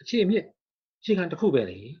အခြေအမြစ်အခြေခံတစ်ခုပဲ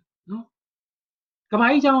လေနော်ကဘာ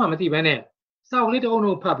ကြီးအကြောင်းကမသိဘဲနဲ့စောက်ကလေးတအုံ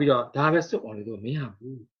လုံးဖတ်ပြီးတော့ဒါပဲစွတ်အောင်လို့မရ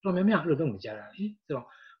ဘူးတော်များများအဲ့လိုလုပ်နေကြတာလေဆိုတော့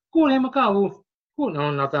ကိုယ်လည်းမကဘူးကိုယ်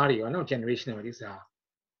နောက်သားတွေရောနောက် generation တွေဒီစား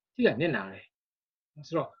ဒီကမျက်နာတယ်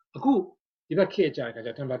ဆိုတော့အခုဒီဘက်ခေတ်ကြတဲ့အခါကျ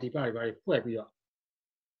တံပါတီပါတွေပါဖွဲ့ပြီးတော့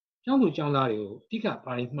ကျောင်းသူကျောင်းသားတွေကိုအဓိက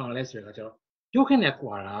ဘာတွေမှားလဲဆိုတဲ့အခါကျတော့ရုပ်ခင်းနဲ့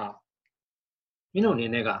ကွာတာမင်းတို့အနေ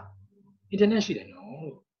နဲ့က internet ရှိတယ်နော်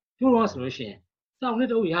လို့ပြောတော့ဆိုလို့ရှိရင်စောက်နှစ်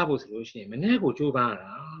တုပ်ရဖို့ဆိုလို့ရှိရင်မနေ့ကိုကြိုးပမ်းရ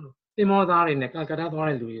တာလို့တင်မောသားတွေနဲ့ကတာသွား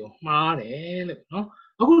တဲ့လူတွေကိုမှားတယ်လို့နော်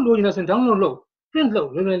အခုလိုချင်တဲ့ဆိုရင် download လုပ် print လုပ်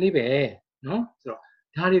လွယ်လွယ်လေးပဲနော်ဆိုတော့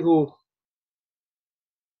ဒါတွေကို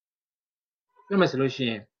ပြောမယ်ဆိုလို့ရှိ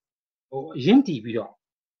ရင်ဟိုရင်းတည်ပြီးတော့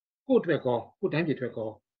ကိုယ့်အတွက်ကောကိုယ့်တိုင်းပြည်အတွက်ကော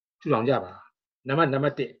ထူထောင်ကြပါနံပါတ်1နံပါ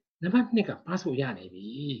တ်2က passport ရနေပြီ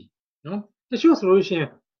နော်တချို့ဆိုလို့ရှိရင်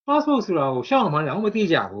passport ဆိုတာကိုရှောက်အောင်မသိ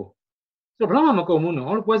ကြဘူးဆိုတော့ဘယ်တော့မှမကုန်ဘူးနော်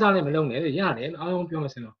ပွဲစားလည်းမလုပ်နဲ့ရတယ်အားလုံးပြောမ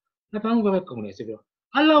ယ်ဆိုတော့နှစ်ပေါင်းပဲကုန်တယ်ဆိုပြီးတော့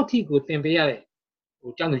အဲ့လောက်ထိကိုသင်ပေးရတဲ့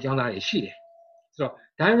ဟိုကျောင်းသူကျောင်းသားတွေရှိတယ်ဆိုတော့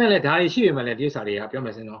ဒါပေမဲ့လည်းဒါတွေရှိပေမဲ့လည်းဒီဥစ္စာတွေကပြောမ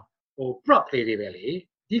ယ်ဆိုရင်တော့ဟို prop play တွေပဲလေ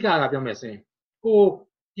အဓိကပြောမယ်ဆိုရင်ကို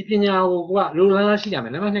ဒီပညာကိုကလိုလားရှိရမ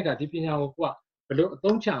ယ်နံပါတ်2ကဒီပညာကိုကဘယ်လိုအ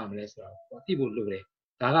သုံးချရမလဲဆိုတာကိုသိဖို့လိုတယ်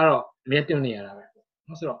ဒါကတော့အမြဲတွန်းနေရတာပဲ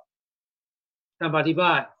နော်ဆိုတော့တံပါတိပ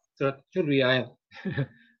ဆိုတော့ကျွတ်လူရရဲ့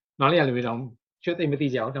မောင်လေးရလူတွေတောင်ကျွတ်သိမသိ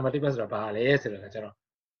ကြအောင်တံပါတိပဆိုတာဘာလဲဆိုတော့ကျတော့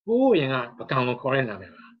ဟိုးရင်ကပကံကိုခေါ်တဲ့နာမ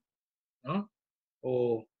ည်ပါနော်ဟို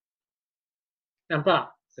တံပ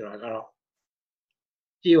ဆိုတာကတော့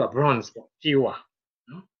ကြေးဝ bronze ပေါ့ကြေးဝ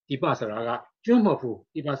နော်ဒီပဆိုတာကကျွန်းမဟုတ်ဘူး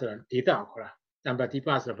ဒီပဆိုတာဒေတာကိုခေါ်တာတံပါတိပ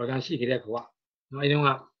ဆိုတာပကံရှိခဲ့တဲ့ကောနော်အဲဒီတော့က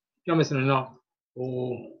ပြောမယ်ဆိုရင်တော့ဟို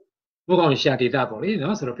ဘုကောင်ရှာဒေတာပေါ့လေ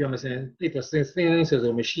နော်ဆိုတော့ပြောမယ်ဆိုရင်တိတ်တော့စင်း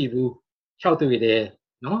ဆိုမရှိဘူး၆တွေ့တယ်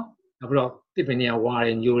နော်နောက်ပြီးတော့တစ်ပင်နေရဝါတ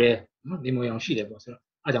ယ်ညိုတယ်နော်နေမရောင်ရှိတယ်ပေါ့ဆိုတော့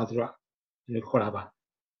အားကြောင့်သူတို့ကဒီလိုခေါ်တာပါ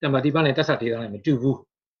တံပါတိပနဲ့တက်ဆက်ဒေတာနဲ့မတူဘူး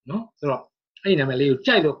နော်ဆိုတော့အဲ့ဒီနာမည်လေးကို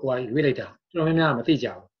ကြိုက်လို့ကိုယ်ကရွေးလိုက်တာတော်တော်များများမသိကြ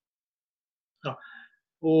ဘူး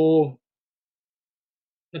ဟို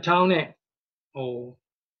2000နဲ့ဟို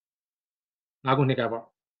5ခုနှစ်ကပေါ့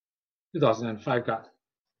2005က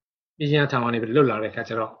ပြည်ချင်းထောင်ကနေလွတ်လာတဲ့အခါ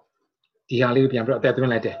ကျတော့ဒီဟာလေးကိုပြန်ပြီးတော့အသက်သွ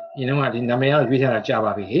င်းလိုက်တယ်။ဒီတော့ကဒီနာမည်ကတော့ရွေးထားတာကြာ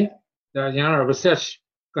ပါပြီ။ဒါကျန်တော့ research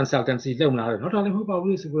consultancy လုပ်လာတယ်။တော့လည်းမဟုတ်ပါ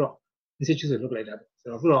ဘူးဆိုပြီးတော့ institute လုပ်လိုက်တာ။ဆို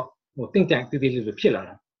တော့အခုတော့ဟို think tank တည်တည်လေးဖြစ်လာ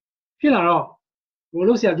တာ။ဖြစ်လာတော့ဟို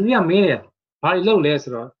လို့ဆရာလူကြီးကမင်းတယ်ဘာတွေလုပ်လဲ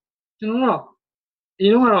ဆိုတော့ကျွန်တော်ကတော့အရ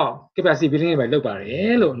င်ကတော့ capacity building တွေပဲလုပ်ပါတ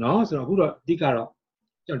ယ်လို့နော်ဆိုတော့အခုတော့အဓိကတော့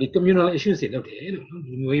ကျွန်တော်ဒီ communal issues တွေလုပ်တယ်လို့နော်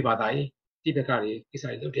လူမျိုးရေးဘာသာရေးတိပက္ခတွေကိစ္စ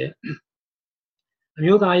တွေလုပ်တယ်အ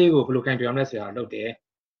မျိုးသားရေးကိုဘယ်လိုကန်ကြရမလဲဆိုတာလုပ်တယ်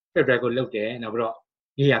ဖက်ဒရယ်ကိုလုပ်တယ်နောက်ပြီးတော့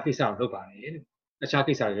နေရာကိစ္စကိုလုပ်ပါတယ်လို့တခြား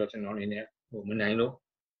ကိစ္စတွေတော့ကျွန်တော်အနေနဲ့ဟိုမနိုင်လို့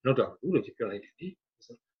လုပ်တော့ဘူးလို့ပြောလိုက်တယ်ဒီ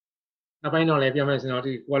နောက်ပိုင်းတော့လည်းပြောမယ်ဆိုတော့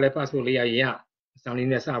ဒီကိုယ်လည်း passport လေးရရင်အဆောင်လေး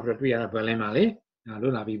နဲ့စပြီးတော့တွေ့ရတာဘယ်လင်းပါလေလွ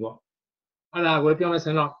တ်လာပြီပေါ့အဲ့ဒါကိုပြောမယ်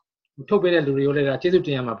ဆိုတော့ထုတ်ပေးတဲ့လူတွေကိုလည်းကျေးဇူးတ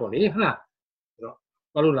င်ရမှာပေါ့လေဟုတ်လားဆိုတော့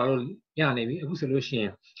ဘာလို့လာလို့ရနေပြီအခုဆိုလို့ရှိရ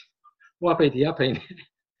င်ဟိုကဖိတ်ဒီကဖိတ်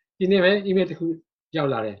ဒီနေ့ပဲ email တစ်ခုရောက်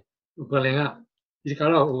လာတယ်ဘယ်လင်က ဒီက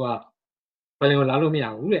တော့ဟိုကဘယ်လိုလာလို့မရ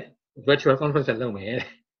ဘူးတဲ့ virtual conference လုပ်မယ်တဲ့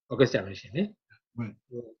August ရလို့ရှင်လေ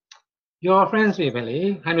Your friends တွေပဲလေ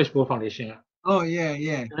Heinrich Böll Foundation က Oh yeah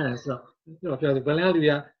yeah အဲ့ဆိုတော့ပြောတယ်ဘယ်လဲလူ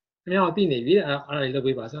ရခင်ဗျားတို့သိနေပြီအဲ့ဒါလေးလုပ်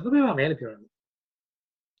ပေးပါဆိုတော့လုပ်ပေးပါမယ်လို့ပြောတယ်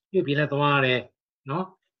ပြုတ်ပြီးလဲသွားရတယ်နော်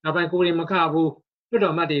နောက်ပိုင်းကိုရီမကဘူးတွတ်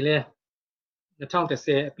တော်မှတ်တွေလဲ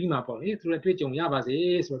2010အပြီးမှာပေါ့လေသူတို့တွေ့ကြုံရပါစေ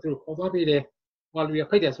ဆိုတော့သူတို့ခေါ်သွားပေးတယ်ဟောလူရ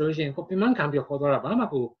ဖိတ်တယ်ဆိုလို့ရှိရင်ကိုပြမန်းခံပြီးခေါ်သွားတာဘာမှ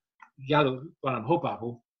ကိုရလို့သွားတာမဟုတ်ပါ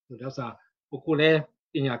ဘူးဆိုတော့çaကိုလည်း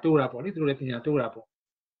ပညာတိုးတာပေါ့လေသူတို့လည်းပညာတိုးတာပေါ့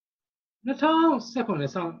2019နဲ့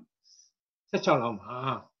16လောက်မှာ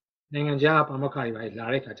နိုင်ငံခြားပါမခါတွေပါလာ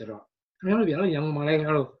တဲ့ခါကျတော့ခင်ဗျားတို့ဗျာရန်ကုန်မှာလည်းခင်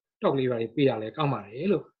ဗျားတို့တောက်ကလေးပါပေးရလဲကောင်းပါတယ်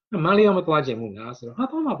လို့မန်းလေးရောမသွားချင်ဘူးလားဆိုတော့ဟာ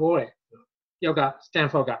သွားမှာပေါ့တဲ့တယောက်က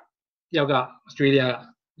Stanford ကတယောက်က Australia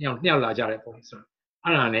ကနှစ်ယောက်လာကြတယ်ပေါ့ဆိုတော့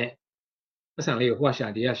အဲ့ဒါနဲ့ပတ်စံလေးကိုဟိုကရှာ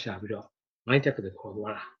ဒီကရှာပြီးတော့မန်းလေးတက်ကလေးခေါ်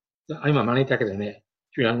သွားတာအဲ့မှာမန်းလေးတက်ကလေးနဲ့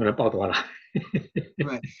ကျွေးရမ်းကလေးပေါက်သွားတာ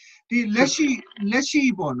ဒီလက်ရှိ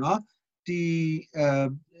ပေါ့နော်ဒီ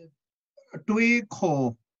အတွေးခေါ်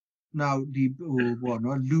နောက်ဒီဟိုပေါ့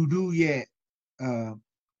နော်လူတို့ရဲ့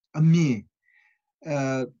အမြင်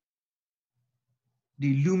ဒီ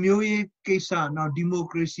လူမျိုးရေးကိစ္စနောက်ဒီမို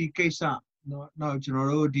ကရေစီကိစ္စနောက်ကျွန်တော်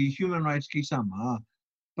တို့ဒီ human rights ကိစ္စမှာ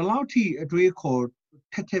ဘယ်လောက်ထိအတွေးခေါ်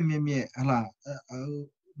ထက်ထက်မြက်မြက်ဟလာ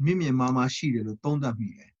မြင့်မြင့်မားမားရှိတယ်လို့သုံးသပ်မိ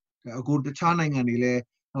တယ်အခုတခြားနိုင်ငံတွေလည်း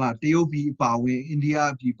ဟလာတရုတ်ပြည်အပါဝင်အိန္ဒိယ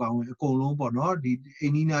ပြည်ပါဝင်အကုန်လုံးပေါ့နော်ဒီအိ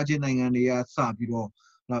န္ဒိယချင်းနိုင်ငံတွေကစပြီးတော့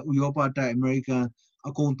ဟလာဥရောပတိုက်အမေရိကန်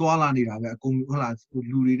အကုန်သွားလာနေတာပဲအကုန်ဟလာ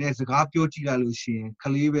လူတွေနဲ့စကားပြောကြည့်လိုက်လို့ရှိရင်က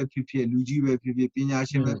လေးပဲဖြစ်ဖြစ်လူကြီးပဲဖြစ်ဖြစ်ပညာ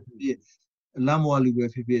ရှင်ပဲဖြစ်ဖြစ်လမ်းပေါ်လူပဲ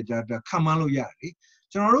ဖြစ်ဖြစ်ဒါခံမှန်းလို့ရတယ်လေ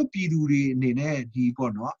ကျွန်တော်တို့ပြည်သူတွေအနေနဲ့ဒီ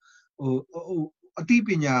ပေါ့နော်ဟိုအသိပ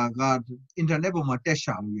ညာကအင်တာနက်ပေါ်မှာတက်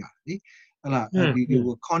ရှာလို့ရတယ်လေဟလာဒီ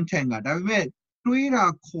ဟို content ကဒါပေမဲ့တွေးတာ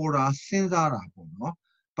ခေါ်တာစဉ်းစားတာပေါ့နော်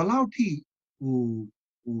ဘယ်လောက်ထိဟို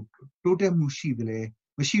တိုးတက်မှုရှိသလဲ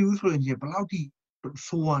မရှိဘူးဆိုရင်ဘယ်လောက်ထိ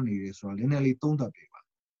ဆိုးရနေတယ်ဆိုတော့နည်းနည်းလေးသုံးသပ်ပေးပါ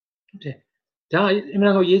ဟုတ်တယ်ဒါအမှ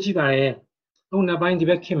န်ကိုရေးကြည့်ပါရဲ့အခုနောက်ပိုင်းဒီ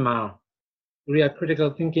ဘက်ခင်မှာလူတွေက critical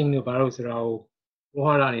thinking တို့ဘာလို့ဆိုတော့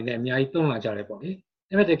ဝါဟာရအနေနဲ့အများကြီးသုံးလာကြတယ်ပေါ့လေဒါ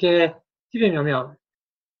ပေမဲ့တကယ်ကြည့်ပြမြောင်ဟို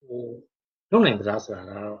လုံးနိုင်ကြလားဆိုတာ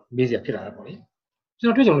ကတော့မေးစရာဖြစ်လာတာပေါ့လေကျွန်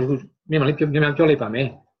တော်တွေ့ကြုံလို့ခုမြန်မာလေးမြန်မာပြောလိုက်ပါမယ်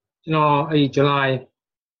ကျွန်တော်အဲ့ဒီ July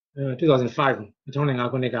 2005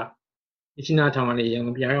 2005ခုနှစ်ကချီနာထောင်ကနေရန်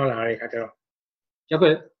ကုန်ပြန်ရောက်လာတဲ့အခါကျတော့ရောက်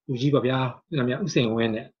ခဲ့လူကြီးပါဗျာသူကများဥစိန်ဝ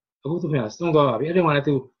င်းနဲ့အခုသူကသုံးသွားပါပြီအဲ့ဒီမှာလည်း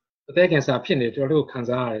သူအသက်ကင်ဆာဖြစ်နေတော်တော်ခံ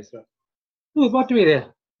စားရတယ်ဆိုတော့သူ့သွားတွေ့တယ်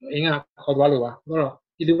အင်းကခေါ်သွားလို့ပါဆိုတော့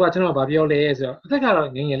ဒီလူကကျွန်တော်ဗာပြောလဲဆိုတော့အသက်ကတော့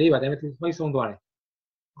ငယ်ငယ်လေးပါဒါပေမဲ့သူမိတ်ဆုံးသွားတယ်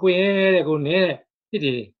ကိုရဲတဲ့ကိုနဲတဲ့ဖြစ်တ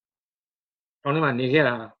ယ်တောင်းထဲမှာနေခဲ့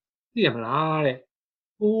တာသိရမလားတဲ့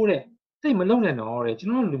အိုးတဲ့သိမလုံးနဲ့တော့တဲ့ကျွန်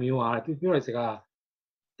တော်လူမျိုးကသူပြောတဲ့စကား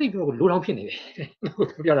သိပြောကိုလိုတောင်းဖြစ်နေတယ်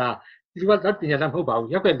သူပြောတာဒီလူကလက်ပညာတတ်မဟုတ်ပါ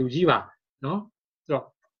ဘူးရောက်တဲ့လူကြီးပါနော်ဆိုတော့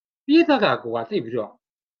ပြည်သက်ကကိုကသိပြီးတော့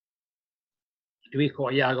တွေခေါ်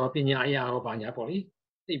အရာကောပညာအရာကောဘာညာပေါ့လေ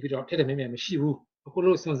သိပြီးတော့ထက်တဲ့မြဲမြဲမရှိဘူးအခု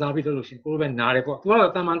လို့စွန်စားပြီးလို့ရှိရင်ကိုလိုပဲနားတယ်ပေါ့သူက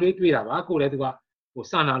တော့တာမန်တွေးတာပါကိုလည်းသူကဟို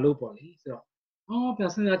စာနာလို့ပေါ့လေဆိုတော့ပြ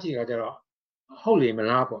န်စဉ်းစားကြည့်ကြတော့ဟုတ်လေမ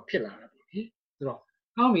လားပေါ့ဖြစ်လာတာပေါ့လေဆိုတော့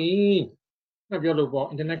ကောင်းပြီပြောလို့ပေါ့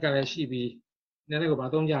internet ကလည်းရှိပြီး internet ကိုဘာ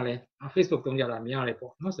သုံးကြလဲ Facebook သုံးကြတာမရတယ်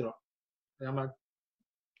ပေါ့နော်ဆိုတော့ဒါမှ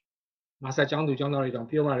မာစာကျောင်းသူကျောင်းသားတွေတောင်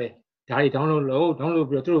ပြောပါတယ်ဒါတွေ download လုပ် download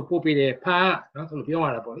ပြီးတော့သူတို့ပို့ပေးတယ်ဖတ်နော်သူတို့ပြောရ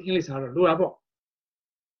တာပေါ့လေအင်္ဂလိပ်စာတော့လိုတာပေါ့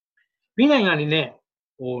ပြီးနိုင်ငံအနေနဲ့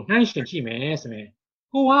ဟိုနှိုင်းရှင်ကြည့်မယ်ဆိုရင်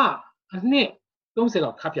ကိုကအနှစ်30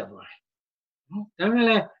လောက်ခပ်ပြတ်သွားတယ်နော်ဒါပေမဲ့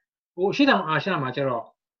လည်းဟိုအရှိတောင်အာရှမှာကျတော့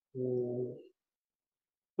ဟို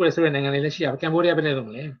ကိုယ်ဆိုတဲ့နိုင်ငံတွေလည်းရှိရပါကမ်ဘောဒီးယားပဲလဲလို့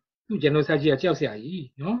မလဲသူဂျနိုဆိုက်ကြီးကကြောက်စရာကြီး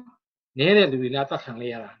နော်နဲတဲ့လူတွေလားတတ်ခံလို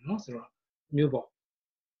က်ရတာနော်ဆိုတော့မျိုးပေါ့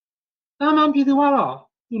တာမန်ပြည်သူကတော့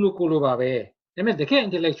သူ့လိုကိုလိုပါပဲဒါပေမဲ့တကယ်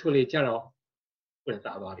intellectual တွေကြတော့ကိုယ်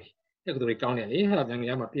တာသွားပြီတဲ့ကူတွေကောင်းတယ်လေဟာပြန်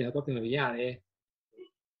ကြမှာပြင်တော့ပြင်လို့ရတယ်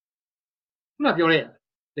ခုနပြောတဲ့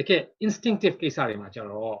တကယ် instinctive ကိစ္စတွေမှာကျ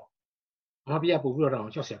တော့မပြပို့ပြီးတော့တော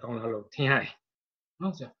င်ကြောက်စရာကောင်းလာလို့ထင်ရတယ်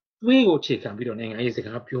နော်ဆိုတော့တွေးကိုအခြေခံပြီးတော့နိုင်ငံရေးစ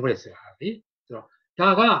ကားပြောရဲဆိုတာလေဆိုတော့ဒါ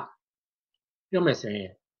ကပြောမယ်ဆိုရင်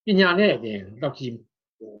ပညာနဲ့အပြင်တော့ကြီး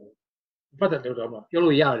ဟိုပတ်သက်လို့တော့ပြော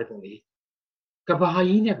လို့ရတယ်ပုံလေးကဘာ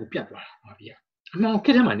ကြီးနဲ့ကိုပြတ်သွားတာမပြအမှန်ခ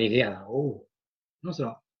က်ထဲမှာနေခဲ့ရတာဟုတ်နော်ဆို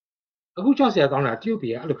တော့အခုကြောက်စရာကောင်းတာတရုတ်ပြ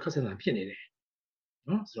ည်ကအဲ့လိုခက်ဆန်ဆန်ဖြစ်နေတယ်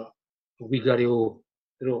နော်ဆိုတော့ဝီဂါတွေကို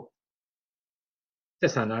သူတို့သ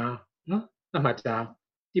က်ဆန်တာနော်သတ်မှတ်တာ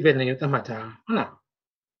တိဘက်နိုင်ငံသတ်မှတ်တာဟုတ်လား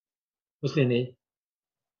မွတ်စလင်တွေ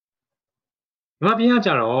မပြင်းကြ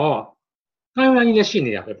တော့ခိုင်းဝိုင်းကြီးလည်းရှိ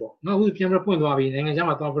နေတာပဲပေါ့နော်အခုပြန်ပြီးပွင့်သွားပြီနိုင်ငံခြား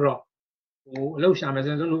မှာသွားပြီးတော့ဟိုအလုပ်ရှာမယ်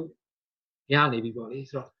ဆိုရင်တို့ရနေပြီပေါ့လေ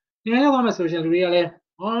ဆိုတော့နိုင်ငံခြားသွားမယ်ဆိုရင်လူတွေကလည်း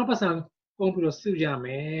ပတ်စံကုန်ပြီးတော့စုကြမ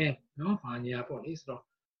ယ် နော်ဘာညာပေါ့လေဆိုတော့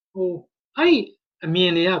ဟိုအဲ့ဒီအမြ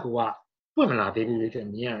င်တွေကကွာပွင့်မလာသေးဘူးလေတဲ့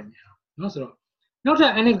မြင်ရတယ်နော်ဆိုတော့နောက်ထ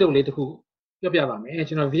ပ် anecdote လေးတစ်ခုပြောပြပါမယ်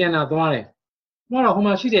ကျွန်တော်ဗီယက်နာသွားတယ်တော့ဟို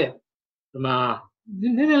မှာရှိတဲ့ဒီမှာန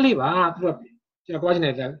ည်းနည်းလေးပါသူကကျွန်တော်သွားချင်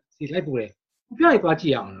တယ်စီလိုက်ပို့တယ်ပြလိုက်သွားကြ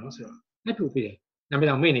ည့်အောင်နော်ဆိုတော့လိုက်ပို့ပေးတယ်နာမည်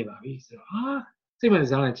တော့မေ့နေပါပြီဆိုတော့စိတ်ဝင်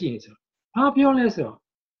စားတယ်ကြည့်နေဆိုတော့ဘာပြောလဲဆိုတော့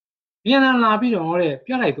ဗီယက်နာလာပြီးတော့တဲ့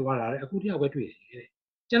ပြလိုက်သွားတာတဲ့အခုတယောက်ပဲတွေ့တယ်တဲ့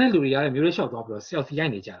ကျန်တဲ့လူတွေကလည်းမျိုးလေးလျှောက်သွားပြီးတော့ selfie ရို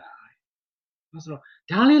က်နေကြတာနော်ဆိုတော့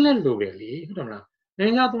ဒါလေးလည်းလိုပဲလေဟုတ်တယ်မလားနို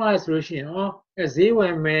င်ငံသွားရဆိုလို့ရှိရင်ဈေးဝ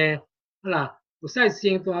ယ်မယ်ဟုတ်လားဟို site စ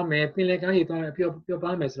င်းသွားမယ်ပင်လယ်ကမ်းခြေသွားမယ်ပြော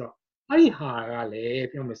ပါမယ်ဆိုတော့အဲ့ဒီဟာကလည်း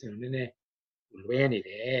ပြောမယ်ဆိုရင်နည်းနည်းလွဲနေတ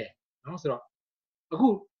ယ်နော်ဆိုတော့အခု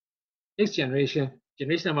next generation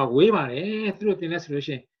မှာဝေးပါတယ်သူတို့တင်လဲဆိုလို့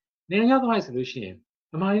ရှိရင်နိုင်ငံသွားရဆိုလို့ရှိရင်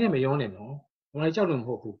ဗမာတွေနဲ့မရောနဲ့နော်ဗမာတွေကြောက်လို့မ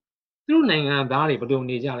ဟုတ်ဘူးသူတို့နိုင်ငံသားတွေဘယ်လို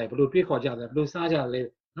နေကြလဲဘယ်လိုတွေးခေါ်ကြလဲဘယ်လိုစားကြလဲ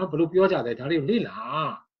နော်ဘယ်လိုပြောကြလဲဒါတွေကိုလေ့လာ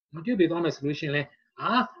မတွေ့ပေးသွားမယ်ဆိုလို့ရှိရင်လဲ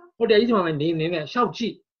ဟိုတယ်ကြီးဒီမှာနေနဲ့ရှောက်ကြ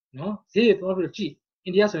ည့်နော်ဈေးသွားပြီးကြည့်အိ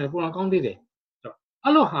န္ဒိယဆိုရင်ပုံအောင်ကောင်းသေးတယ်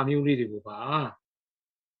အဲ့လိုဟာမျိုးလေးတွေကိုပါ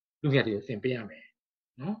လူငယ်တွေကိုသင်ပေးရမယ်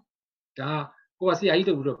နော်ဒါကိုကဆရာကြီး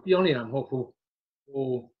တို့ပြီးတော့ပြောနေတာမဟုတ်ဘူးဟို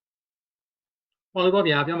ပေါ်လို့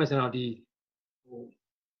ဗျာပြောမယ်ဆိုတော့ဒီဟို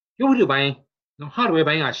ရုပ်ဝတ္ထုပိုင်းနော် hardware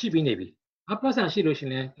ဘိုင်းကရှိပြီးနေပြီပတ်စံရှိလို့ရှင်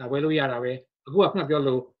လဲဒါဝယ်လို့ရတာပဲအခုကခုနပြော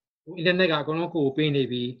လို့ဟို internet ကအကုန်လုံးကိုပေးနေ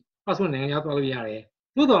ပြီ password နိုင်ငံရောက်သွားလို့ရတယ်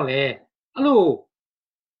သို့တော်လည်းအဲ့လို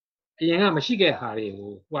အရင်ကမရှိခဲ့ဟာတွေ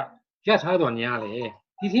ကိုကိုကရထားတော့ညားလေ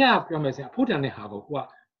ဒီထက်ကပြောမယ်ဆိုအဖို့တန်တဲ့ဟာကိုကိုက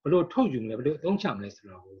ဘလို့ထုတ်ယူမလဲဘလို့အသုံးချမလဲဆို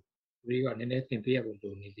တော့ကိုလူတွေကနည်းနည်းသင်ပေးရဖို့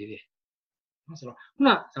လိုနေသေးတယ်နော်ဆိုတော့ခုန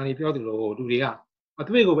ဇာနေပြောသလိုလူတွေကအ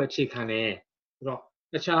တွေ့ကိုပဲအခြေခံတယ်ဆိုတော့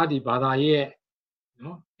တခြားဒီဘာသာရဲ့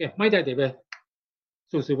နော်ကဲမှိုက်တိုက်တယ်ပဲ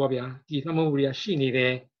ဆိုပေါ့ဗျာဒီသမုဒ္ဒရာရှိနေတ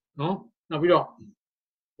ယ်နော်နောက်ပြီးတော့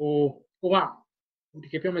ကိုကဒီ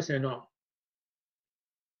ကပြောမယ်ဆိုရင်တော့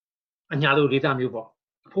အညာလိုဒေတာမျိုးပေါ့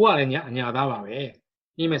အဖိုးကလည်းအညာသားပါပဲ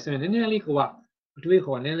ညီမယ်ဆိုရင်နည်းနည်းလေးကိုကအတွေး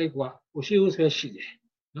ခေါ်နည်းနည်းလေးကိုကိုရှိဦးဆွဲရှိတယ်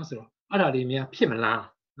နော်ဆိုတော့အဲ့ဒါတွေများဖြစ်မလား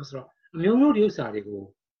နော်ဆိုတော့အမျိုးမျိုးဒီဥစ္စာတွေကို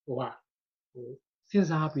ကိုကစဉ်း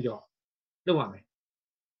စားပြီးတော့လုပ်ရမယ်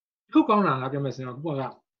အခုကောင်းတာကပြောမယ်ဆိုရင်ကိုက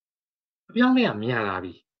အပြောင်းလဲကမြန်လာ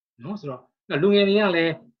ပြီနော်ဆိုတော့လူငယ်တွေကလ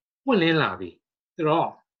ည်းပွင့်လင်းလာပြီဆိုတော့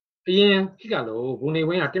အရင်ခေတ်ကလို့ဘုံနေဝ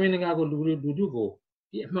င်းကတမင်တကာကိုလူထုကို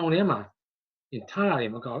ဒီအမှောင်ထဲမှာထားတာတွေ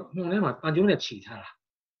မကောက်အမှောင်ထဲမှာပန်ကျုံးနဲ့ခြိထားတာ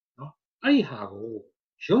နော်အဲ့ဒီဟာကို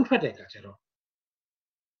ရုံးထွက်တဲ့အခါကျတော့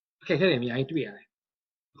အခက်အခဲတွေအများကြီးတွေ့ရတယ်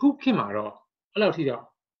အခုခေတ်မှာတော့အဲ့လောက်ထိတော့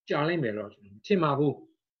ကြာလိုက်မယ်တော့ထင်ပါဘူး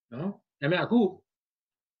နော်ဒါပေမဲ့အခု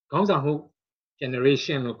ခေါင်းဆောင်မှု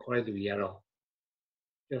generation လို့ခေါ်တဲ့လူတွေကတော့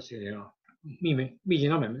ပြောစီတယ်တော့မိရင်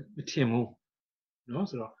တော့မထင်ဘူးနော်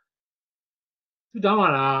ဆိုတော့သူတောင်းပါ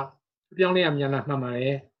လားအပြောင်းလဲရမြန်လာမှန်ပါတ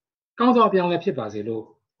ယ်ကောင်းသောအပြောင်းလဲဖြစ်ပါစေလို့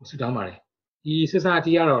ဆုတောင်းပါတယ်ဒီ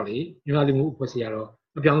society ကတော့လေမြန်မာလူမှုအဖွဲ့အစည်းကတော့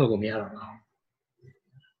မပြောင်းလို့ကိုမရတော့ဘူး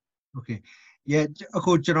Okay အ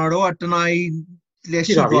ခုကျွန်တော်တို့ကတနားလက်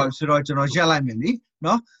ရှိတော့ဆိုတော့ကျွန်တော်ရက်လိုက်မယ်လေ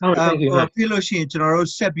နော်ပြီးလို့ရှိရင်ကျွန်တော်တို့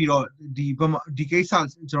ဆက်ပြီးတော့ဒီကိစ္စ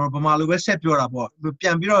ကျွန်တော်ဗမာလိုပဲဆက်ပြောတာပေါ့ပြ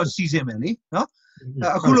န်ပြီးတော့စီစဉ်မယ်လေနော်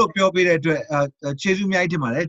အခုလိုပြောပေးတဲ့အတွက်ကျေးဇူးအများကြီးတင်ပါတယ်